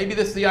 Maybe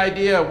this is the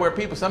idea where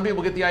some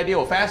people get the idea,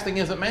 well, fasting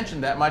isn't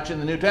mentioned that much in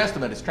the New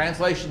Testament. It's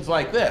translations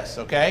like this,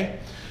 okay?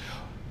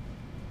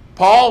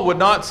 Paul would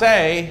not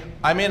say,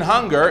 I'm in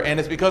hunger and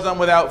it's because I'm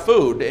without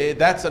food.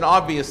 That's an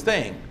obvious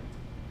thing.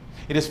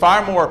 It is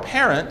far more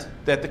apparent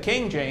that the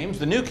King James,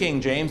 the New King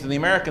James, and the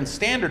American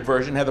Standard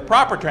Version have the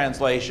proper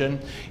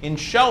translation in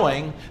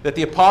showing that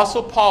the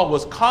Apostle Paul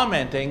was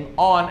commenting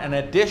on an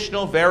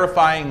additional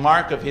verifying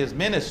mark of his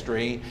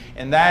ministry,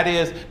 and that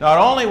is, not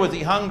only was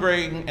he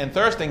hungry and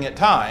thirsting at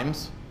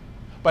times,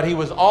 but he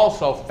was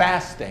also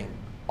fasting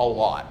a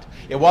lot.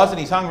 It wasn't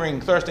he's hungry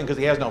and thirsting because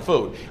he has no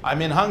food.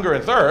 I'm in hunger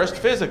and thirst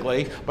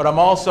physically, but I'm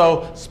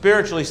also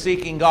spiritually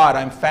seeking God.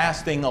 I'm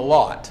fasting a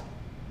lot.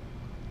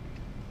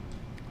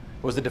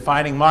 Was the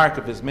defining mark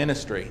of his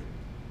ministry.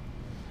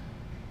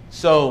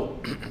 So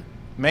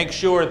make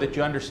sure that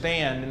you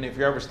understand, and if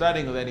you're ever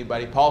studying with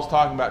anybody, Paul's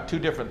talking about two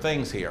different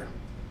things here.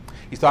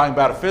 He's talking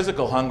about a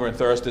physical hunger and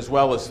thirst as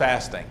well as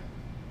fasting.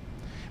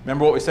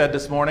 Remember what we said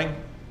this morning?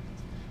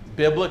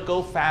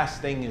 Biblical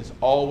fasting is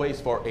always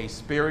for a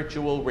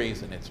spiritual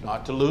reason. It's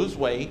not to lose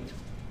weight.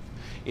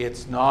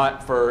 It's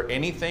not for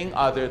anything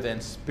other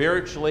than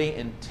spiritually,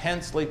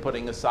 intensely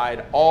putting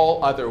aside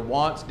all other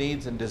wants,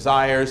 needs, and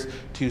desires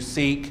to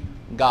seek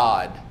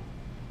God.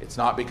 It's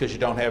not because you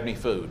don't have any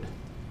food.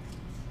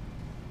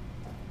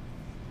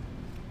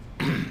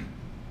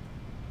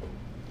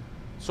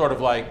 Sort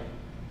of like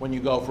when you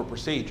go for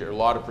procedure. A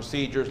lot of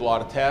procedures, a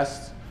lot of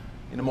tests.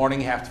 In the morning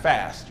you have to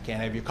fast. You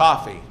can't have your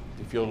coffee.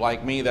 If you're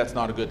like me, that's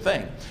not a good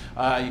thing.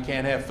 You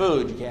can't have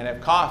food. You can't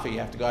have coffee. You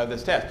have to go have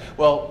this test.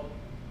 Well,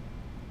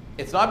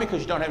 it's not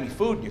because you don't have any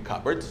food in your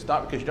cupboards. It's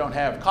not because you don't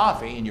have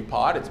coffee in your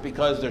pot. It's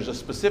because there's a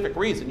specific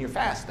reason you're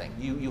fasting.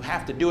 You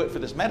have to do it for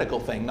this medical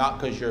thing, not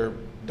because you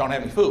don't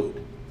have any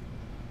food.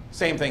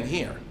 Same thing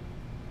here.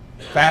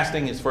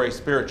 Fasting is for a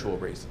spiritual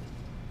reason.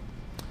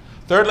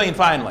 Thirdly and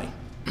finally,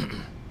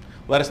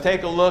 let us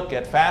take a look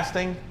at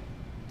fasting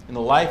in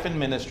the life and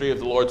ministry of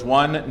the Lord's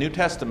one New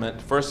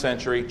Testament first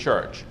century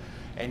church.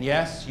 And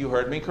yes, you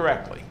heard me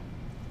correctly.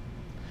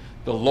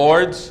 The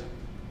Lord's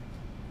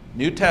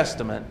New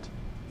Testament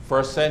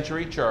first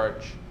century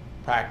church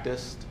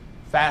practiced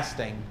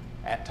fasting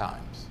at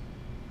times.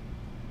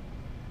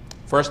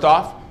 First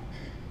off,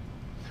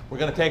 we're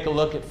going to take a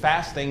look at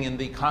fasting in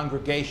the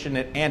congregation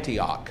at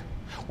Antioch,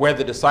 where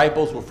the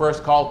disciples were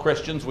first called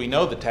Christians. We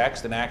know the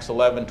text in Acts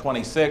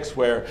 11:26,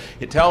 where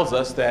it tells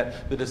us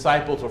that the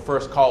disciples were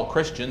first called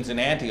Christians in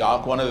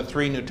Antioch, one of the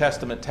three New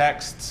Testament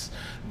texts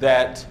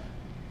that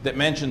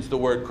mentions the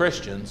word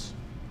Christians.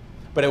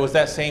 But it was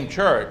that same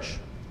church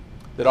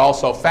that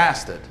also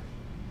fasted.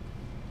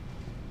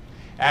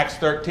 Acts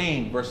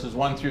 13, verses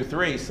 1 through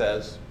 3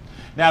 says,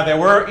 "Now there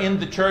were in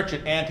the church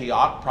at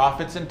Antioch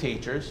prophets and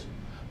teachers,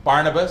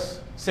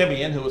 Barnabas,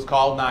 Simeon, who was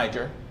called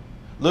Niger,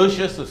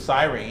 Lucius of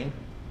Cyrene,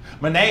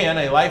 Manaen,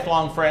 a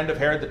lifelong friend of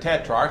Herod the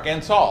Tetrarch,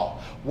 and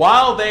Saul,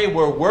 while they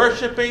were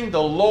worshiping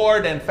the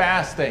Lord and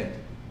fasting.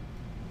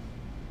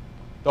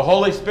 The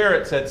Holy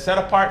Spirit said, 'Set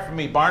apart for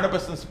me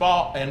Barnabas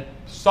and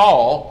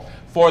Saul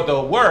for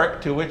the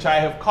work to which I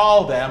have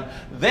called them.'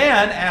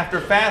 Then, after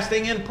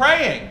fasting and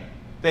praying,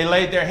 they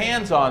laid their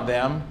hands on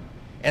them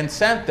and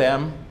sent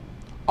them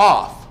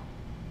off."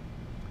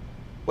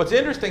 What's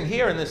interesting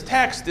here in this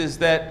text is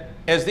that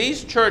as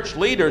these church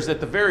leaders, at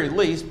the very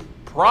least,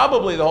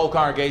 probably the whole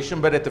congregation,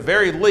 but at the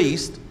very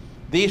least,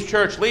 these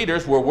church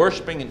leaders were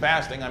worshiping and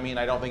fasting. I mean,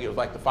 I don't think it was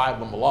like the five of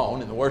them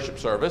alone in the worship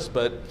service,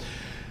 but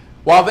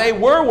while they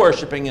were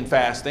worshiping and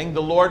fasting,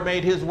 the Lord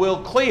made his will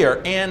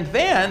clear. And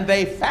then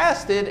they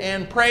fasted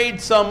and prayed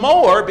some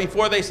more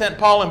before they sent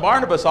Paul and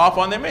Barnabas off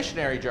on their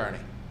missionary journey.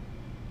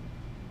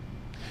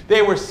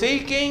 They were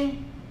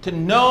seeking to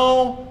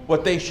know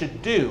what they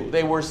should do.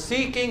 They were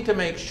seeking to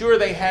make sure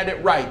they had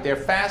it right. They're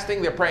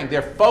fasting, they're praying,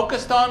 they're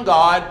focused on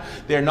God.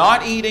 They're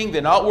not eating,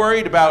 they're not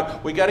worried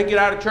about, we got to get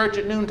out of church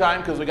at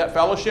noontime because we got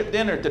fellowship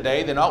dinner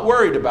today. They're not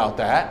worried about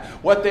that.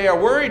 What they are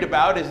worried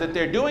about is that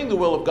they're doing the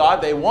will of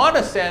God. They want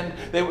to send,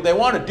 they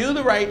want to do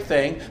the right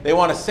thing. They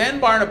want to send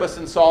Barnabas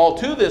and Saul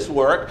to this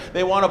work.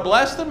 They want to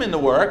bless them in the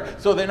work.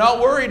 So they're not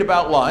worried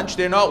about lunch.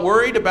 They're not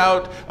worried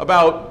about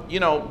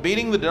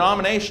beating the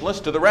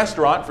denominationalists to the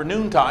restaurant for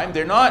noontime.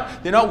 They're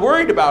not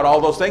worried about all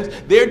those things.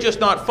 They're just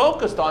not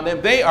focused on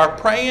them. They are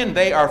praying.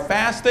 They are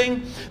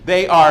fasting.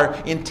 They are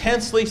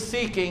intensely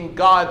seeking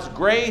God's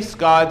grace,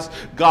 God's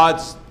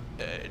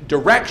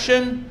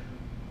direction,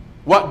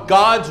 what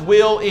God's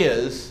will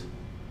is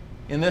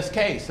in this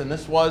case. And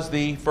this was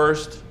the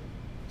first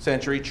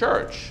century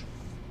church.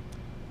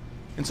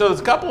 And so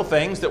there's a couple of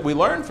things that we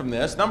learn from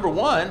this. Number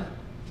one,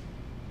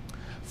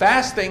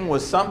 fasting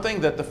was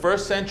something that the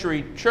first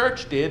century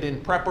church did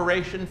in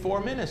preparation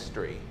for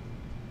ministry.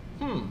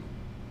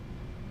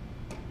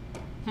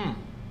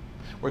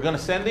 We're going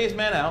to send these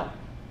men out.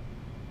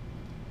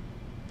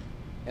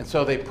 And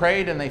so they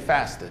prayed and they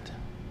fasted.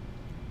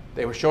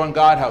 They were showing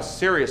God how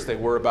serious they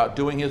were about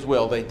doing his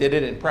will. They did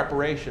it in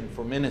preparation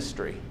for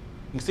ministry.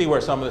 You can see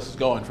where some of this is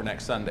going for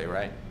next Sunday,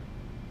 right?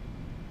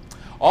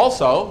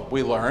 Also,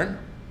 we learn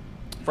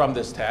from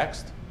this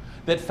text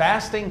that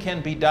fasting can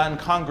be done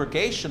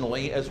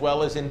congregationally as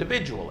well as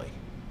individually.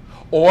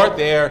 Or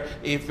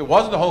if it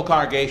wasn't the whole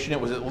congregation,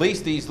 it was at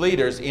least these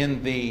leaders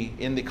in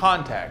the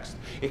context.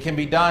 It can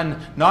be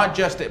done not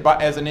just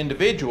as an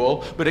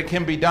individual, but it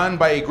can be done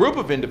by a group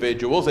of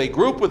individuals, a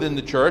group within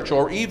the church,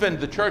 or even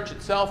the church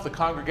itself, the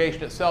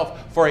congregation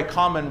itself, for a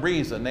common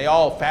reason. They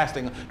all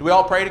fasting. Do we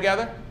all pray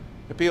together?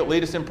 The people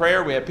lead us in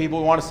prayer. We have people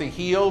we want to see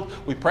healed.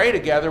 We pray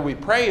together. We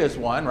pray as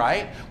one,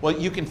 right? Well,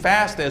 you can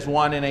fast as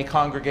one in a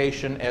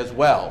congregation as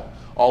well.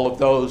 All of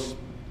those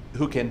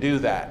who can do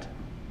that.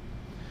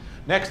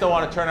 Next, I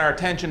want to turn our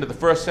attention to the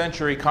first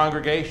century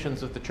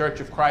congregations of the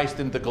Church of Christ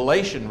in the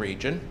Galatian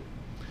region.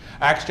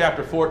 Acts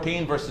chapter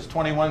 14, verses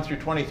 21 through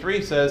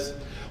 23 says,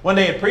 "When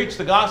they had preached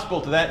the gospel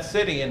to that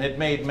city and had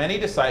made many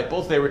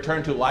disciples, they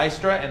returned to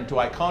Lystra and to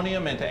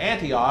Iconium and to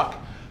Antioch,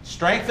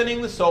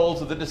 strengthening the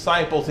souls of the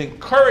disciples,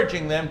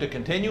 encouraging them to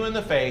continue in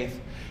the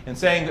faith, in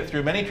saying that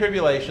through many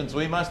tribulations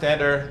we must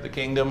enter the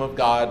kingdom of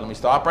God. Let me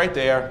stop right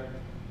there.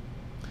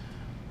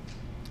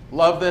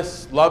 Love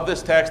this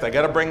text. I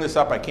got to bring this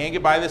up. I can't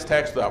get by this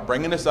text without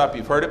bringing this up.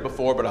 You've heard it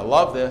before, but I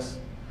love this.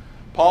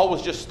 Paul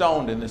was just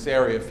stoned in this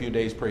area a few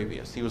days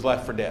previous. He was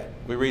left for dead.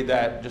 We read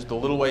that just a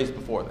little ways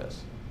before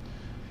this.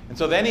 And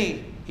so then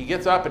he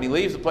gets up and he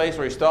leaves the place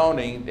where he's stoned,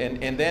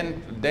 and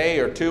then a day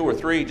or two or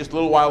three, just a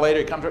little while later,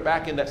 he comes right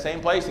back in that same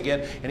place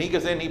again, and he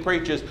goes in and he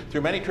preaches,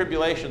 through many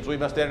tribulations we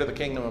must enter the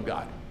kingdom of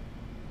God.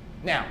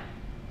 Now,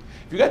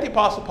 if you got the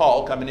Apostle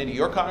Paul coming into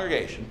your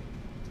congregation,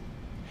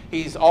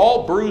 he's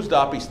all bruised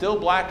up, he's still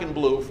black and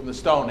blue from the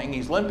stoning,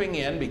 he's limping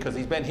in because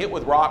he's been hit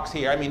with rocks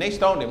here. I mean, they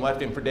stoned him,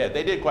 left him for dead.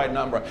 They did quite a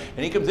number.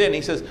 And he comes in and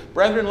he says,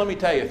 brethren, let me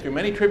tell you, through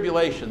many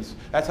tribulations,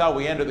 that's how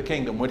we enter the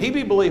kingdom. Would he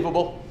be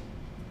believable?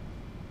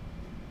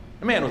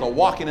 The man was a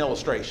walking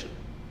illustration.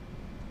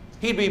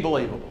 He'd be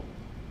believable.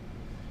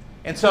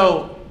 And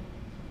so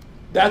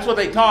that's what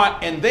they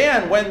taught. And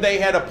then when they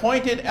had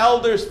appointed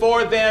elders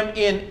for them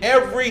in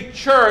every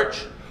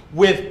church,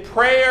 with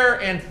prayer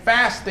and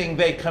fasting,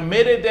 they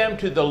committed them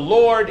to the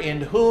Lord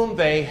in whom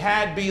they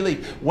had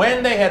believed.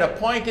 When they had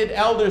appointed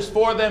elders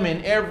for them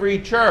in every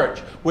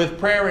church, with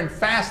prayer and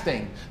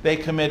fasting, they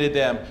committed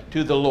them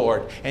to the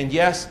Lord. And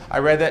yes, I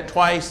read that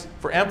twice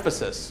for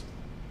emphasis.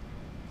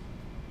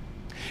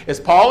 As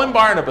Paul and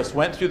Barnabas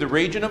went through the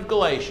region of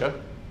Galatia,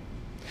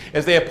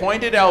 as they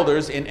appointed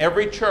elders in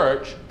every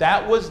church,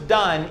 that was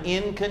done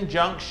in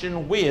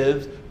conjunction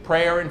with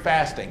prayer and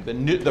fasting.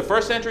 The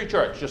first century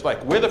church, just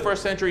like we're the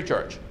first century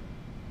church,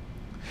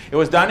 it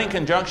was done in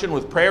conjunction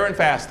with prayer and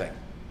fasting.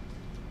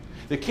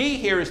 The key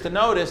here is to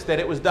notice that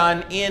it was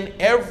done in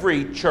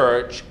every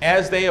church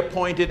as they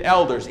appointed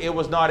elders. It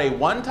was not a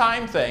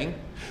one-time thing.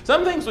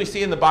 Some things we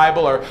see in the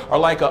Bible are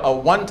like a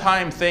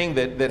one-time thing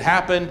that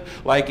happened,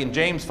 like in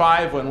James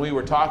 5 when we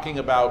were talking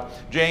about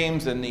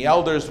James and the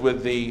elders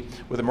with the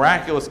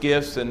miraculous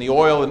gifts and the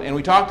oil. And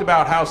we talked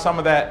about how some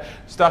of that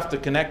stuff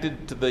that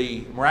connected to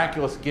the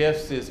miraculous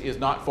gifts is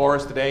not for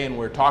us today, and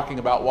we're talking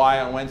about why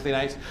on Wednesday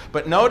nights.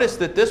 But notice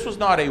that this was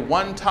not a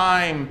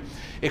one-time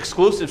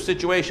exclusive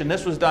situation.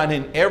 This was done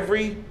in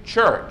every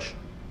church,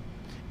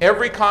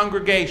 every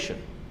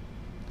congregation.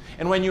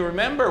 And when you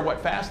remember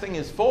what fasting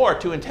is for,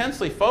 to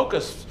intensely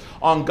focus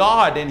on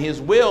God and His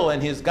will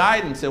and His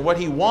guidance and what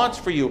He wants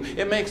for you,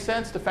 it makes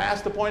sense to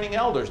fast appointing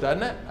elders,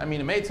 doesn't it? I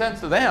mean, it made sense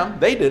to them.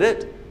 They did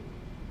it.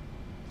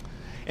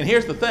 And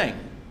here's the thing.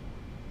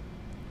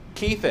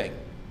 Key thing.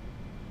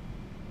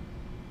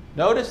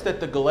 Notice that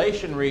the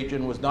Galatian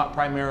region was not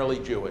primarily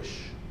Jewish.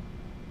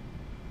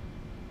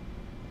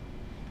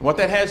 And what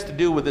that has to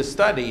do with this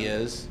study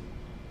is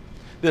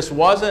this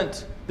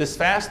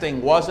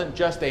fasting wasn't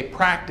just a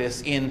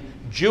practice in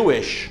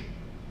Jewish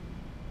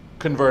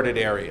converted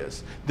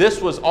areas. This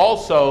was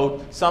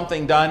also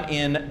something done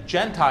in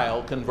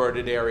Gentile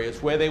converted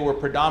areas where they were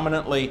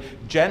predominantly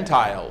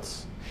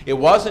Gentiles. It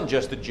wasn't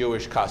just a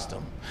Jewish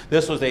custom.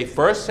 This was a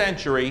first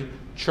century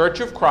Church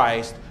of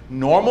Christ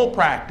normal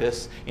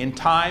practice in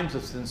times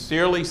of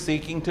sincerely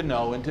seeking to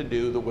know and to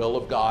do the will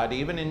of God,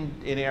 even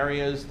in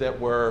areas that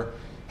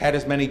had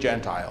as many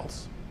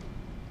Gentiles.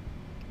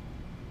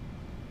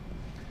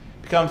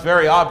 Becomes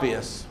very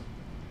obvious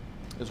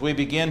as we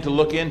begin to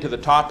look into the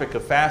topic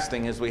of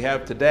fasting as we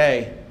have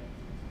today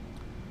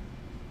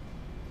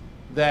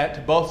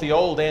that both the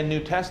Old and New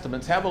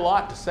Testaments have a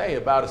lot to say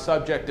about a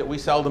subject that we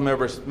seldom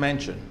ever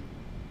mention.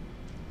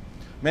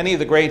 Many of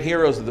the great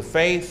heroes of the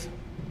faith,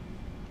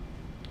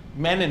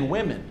 men and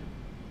women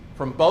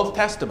from both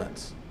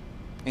Testaments,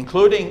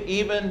 including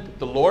even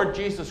the Lord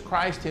Jesus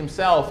Christ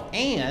Himself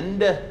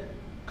and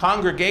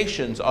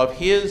congregations of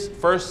His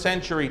first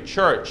century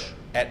church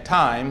at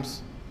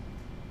times,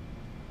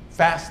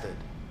 fasted.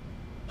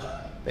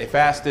 They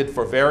fasted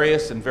for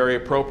various and very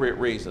appropriate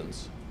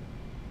reasons.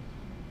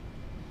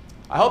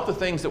 I hope the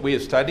things that we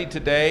have studied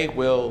today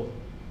will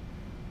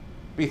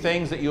be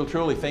things that you'll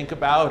truly think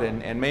about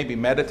and maybe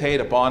meditate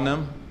upon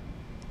them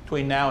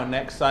between now and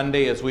next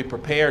Sunday as we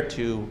prepare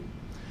to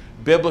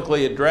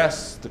biblically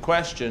address the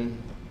question,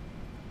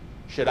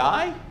 should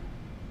I,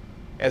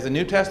 as a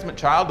New Testament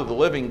child of the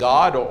living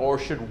God, or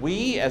should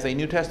we, as a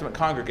New Testament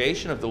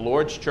congregation of the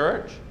Lord's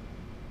church,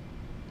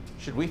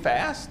 should we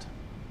fast?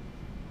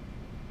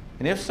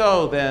 And if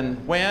so,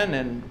 then when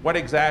and what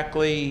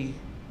exactly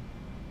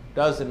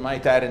does and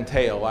might that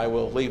entail? I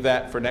will leave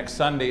that for next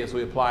Sunday as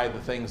we apply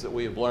the things that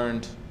we have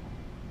learned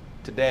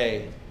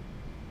today.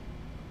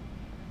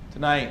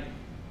 Tonight,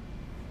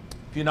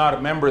 if you're not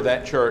a member of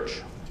that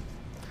church,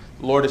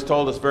 the Lord has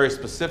told us very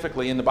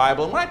specifically in the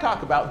Bible, and when I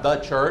talk about the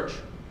church,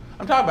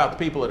 I'm talking about the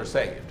people that are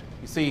saved.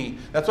 You see,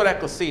 that's what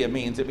ecclesia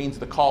means. It means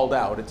the called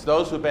out. It's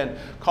those who have been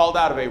called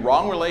out of a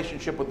wrong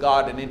relationship with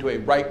God and into a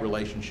right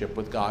relationship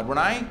with God. When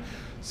I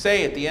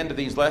say at the end of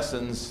these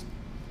lessons,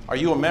 are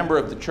you a member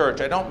of the church?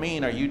 I don't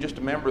mean, are you just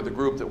a member of the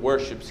group that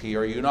worships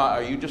here?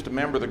 Are you just a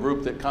member of the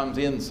group that comes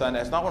in Sunday?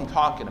 That's not what I'm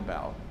talking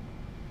about.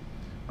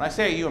 When I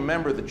say, are you a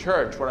member of the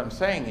church, what I'm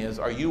saying is,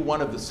 are you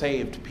one of the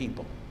saved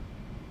people?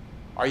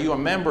 Are you a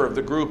member of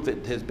the group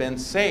that has been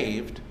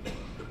saved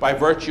by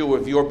virtue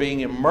of your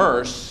being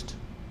immersed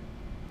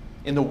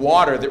in the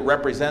water that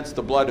represents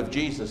the blood of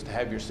Jesus to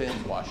have your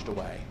sins washed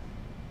away.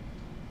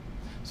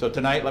 So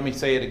tonight, let me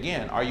say it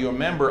again. Are you a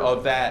member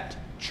of that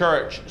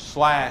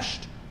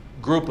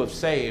church/group of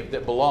saved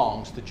that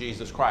belongs to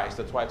Jesus Christ?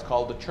 That's why it's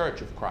called the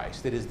Church of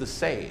Christ. It is the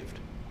saved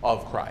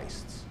of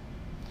Christ.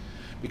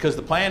 Because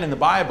the plan in the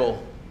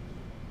Bible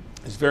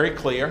is very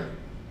clear.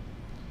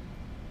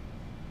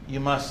 You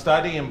must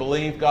study and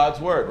believe God's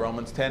Word.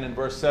 Romans 10 and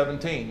verse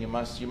 17. You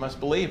must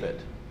believe it.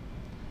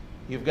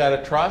 You've got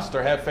to trust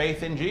or have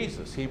faith in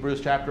Jesus. Hebrews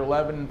chapter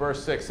 11 and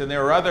verse 6. And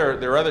there are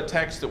other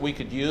texts that we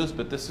could use,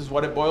 but this is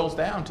what it boils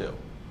down to.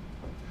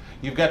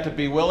 You've got to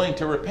be willing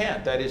to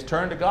repent. That is,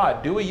 turn to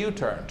God. Do a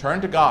U-turn.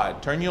 Turn to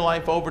God. Turn your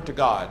life over to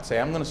God.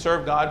 Say, I'm going to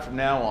serve God from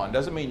now on.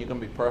 Doesn't mean you're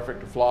going to be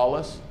perfect or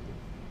flawless.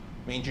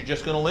 It means you're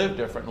just going to live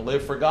different and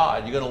live for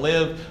God. You're going to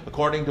live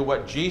according to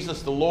what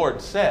Jesus the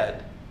Lord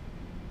said.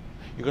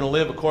 You're going to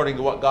live according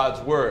to what God's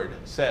Word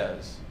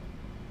says.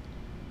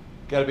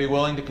 You've got to be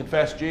willing to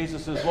confess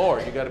Jesus as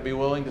Lord. You've got to be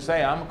willing to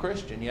say, I'm a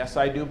Christian. Yes,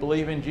 I do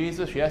believe in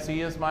Jesus. Yes,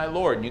 He is my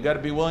Lord. And you've got to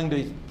be willing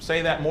to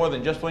say that more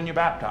than just when you're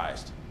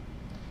baptized.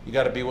 You've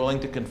got to be willing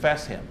to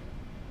confess Him.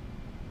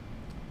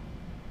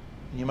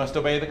 You must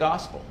obey the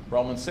gospel.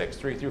 Romans 6,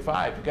 3 through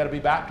 5. You've got to be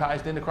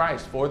baptized into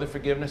Christ for the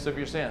forgiveness of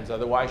your sins.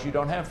 Otherwise, you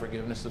don't have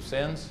forgiveness of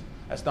sins.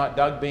 That's not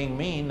Doug being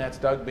mean. That's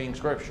Doug being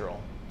scriptural.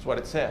 That's what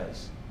it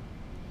says.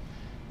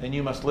 Then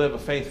you must live a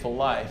faithful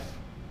life.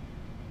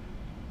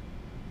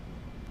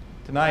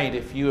 Tonight,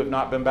 if you have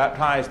not been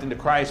baptized into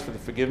Christ for the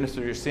forgiveness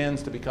of your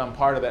sins to become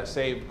part of that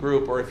saved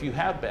group, or if you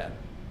have been,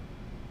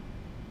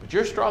 but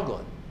you're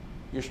struggling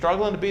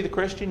to be the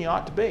Christian you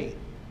ought to be,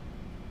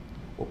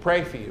 we'll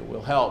pray for you,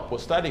 we'll help, we'll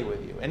study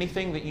with you.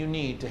 Anything that you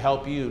need to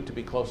help you to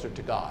be closer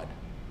to God.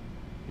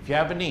 If you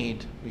have a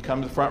need, we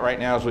come to the front right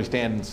now as we stand and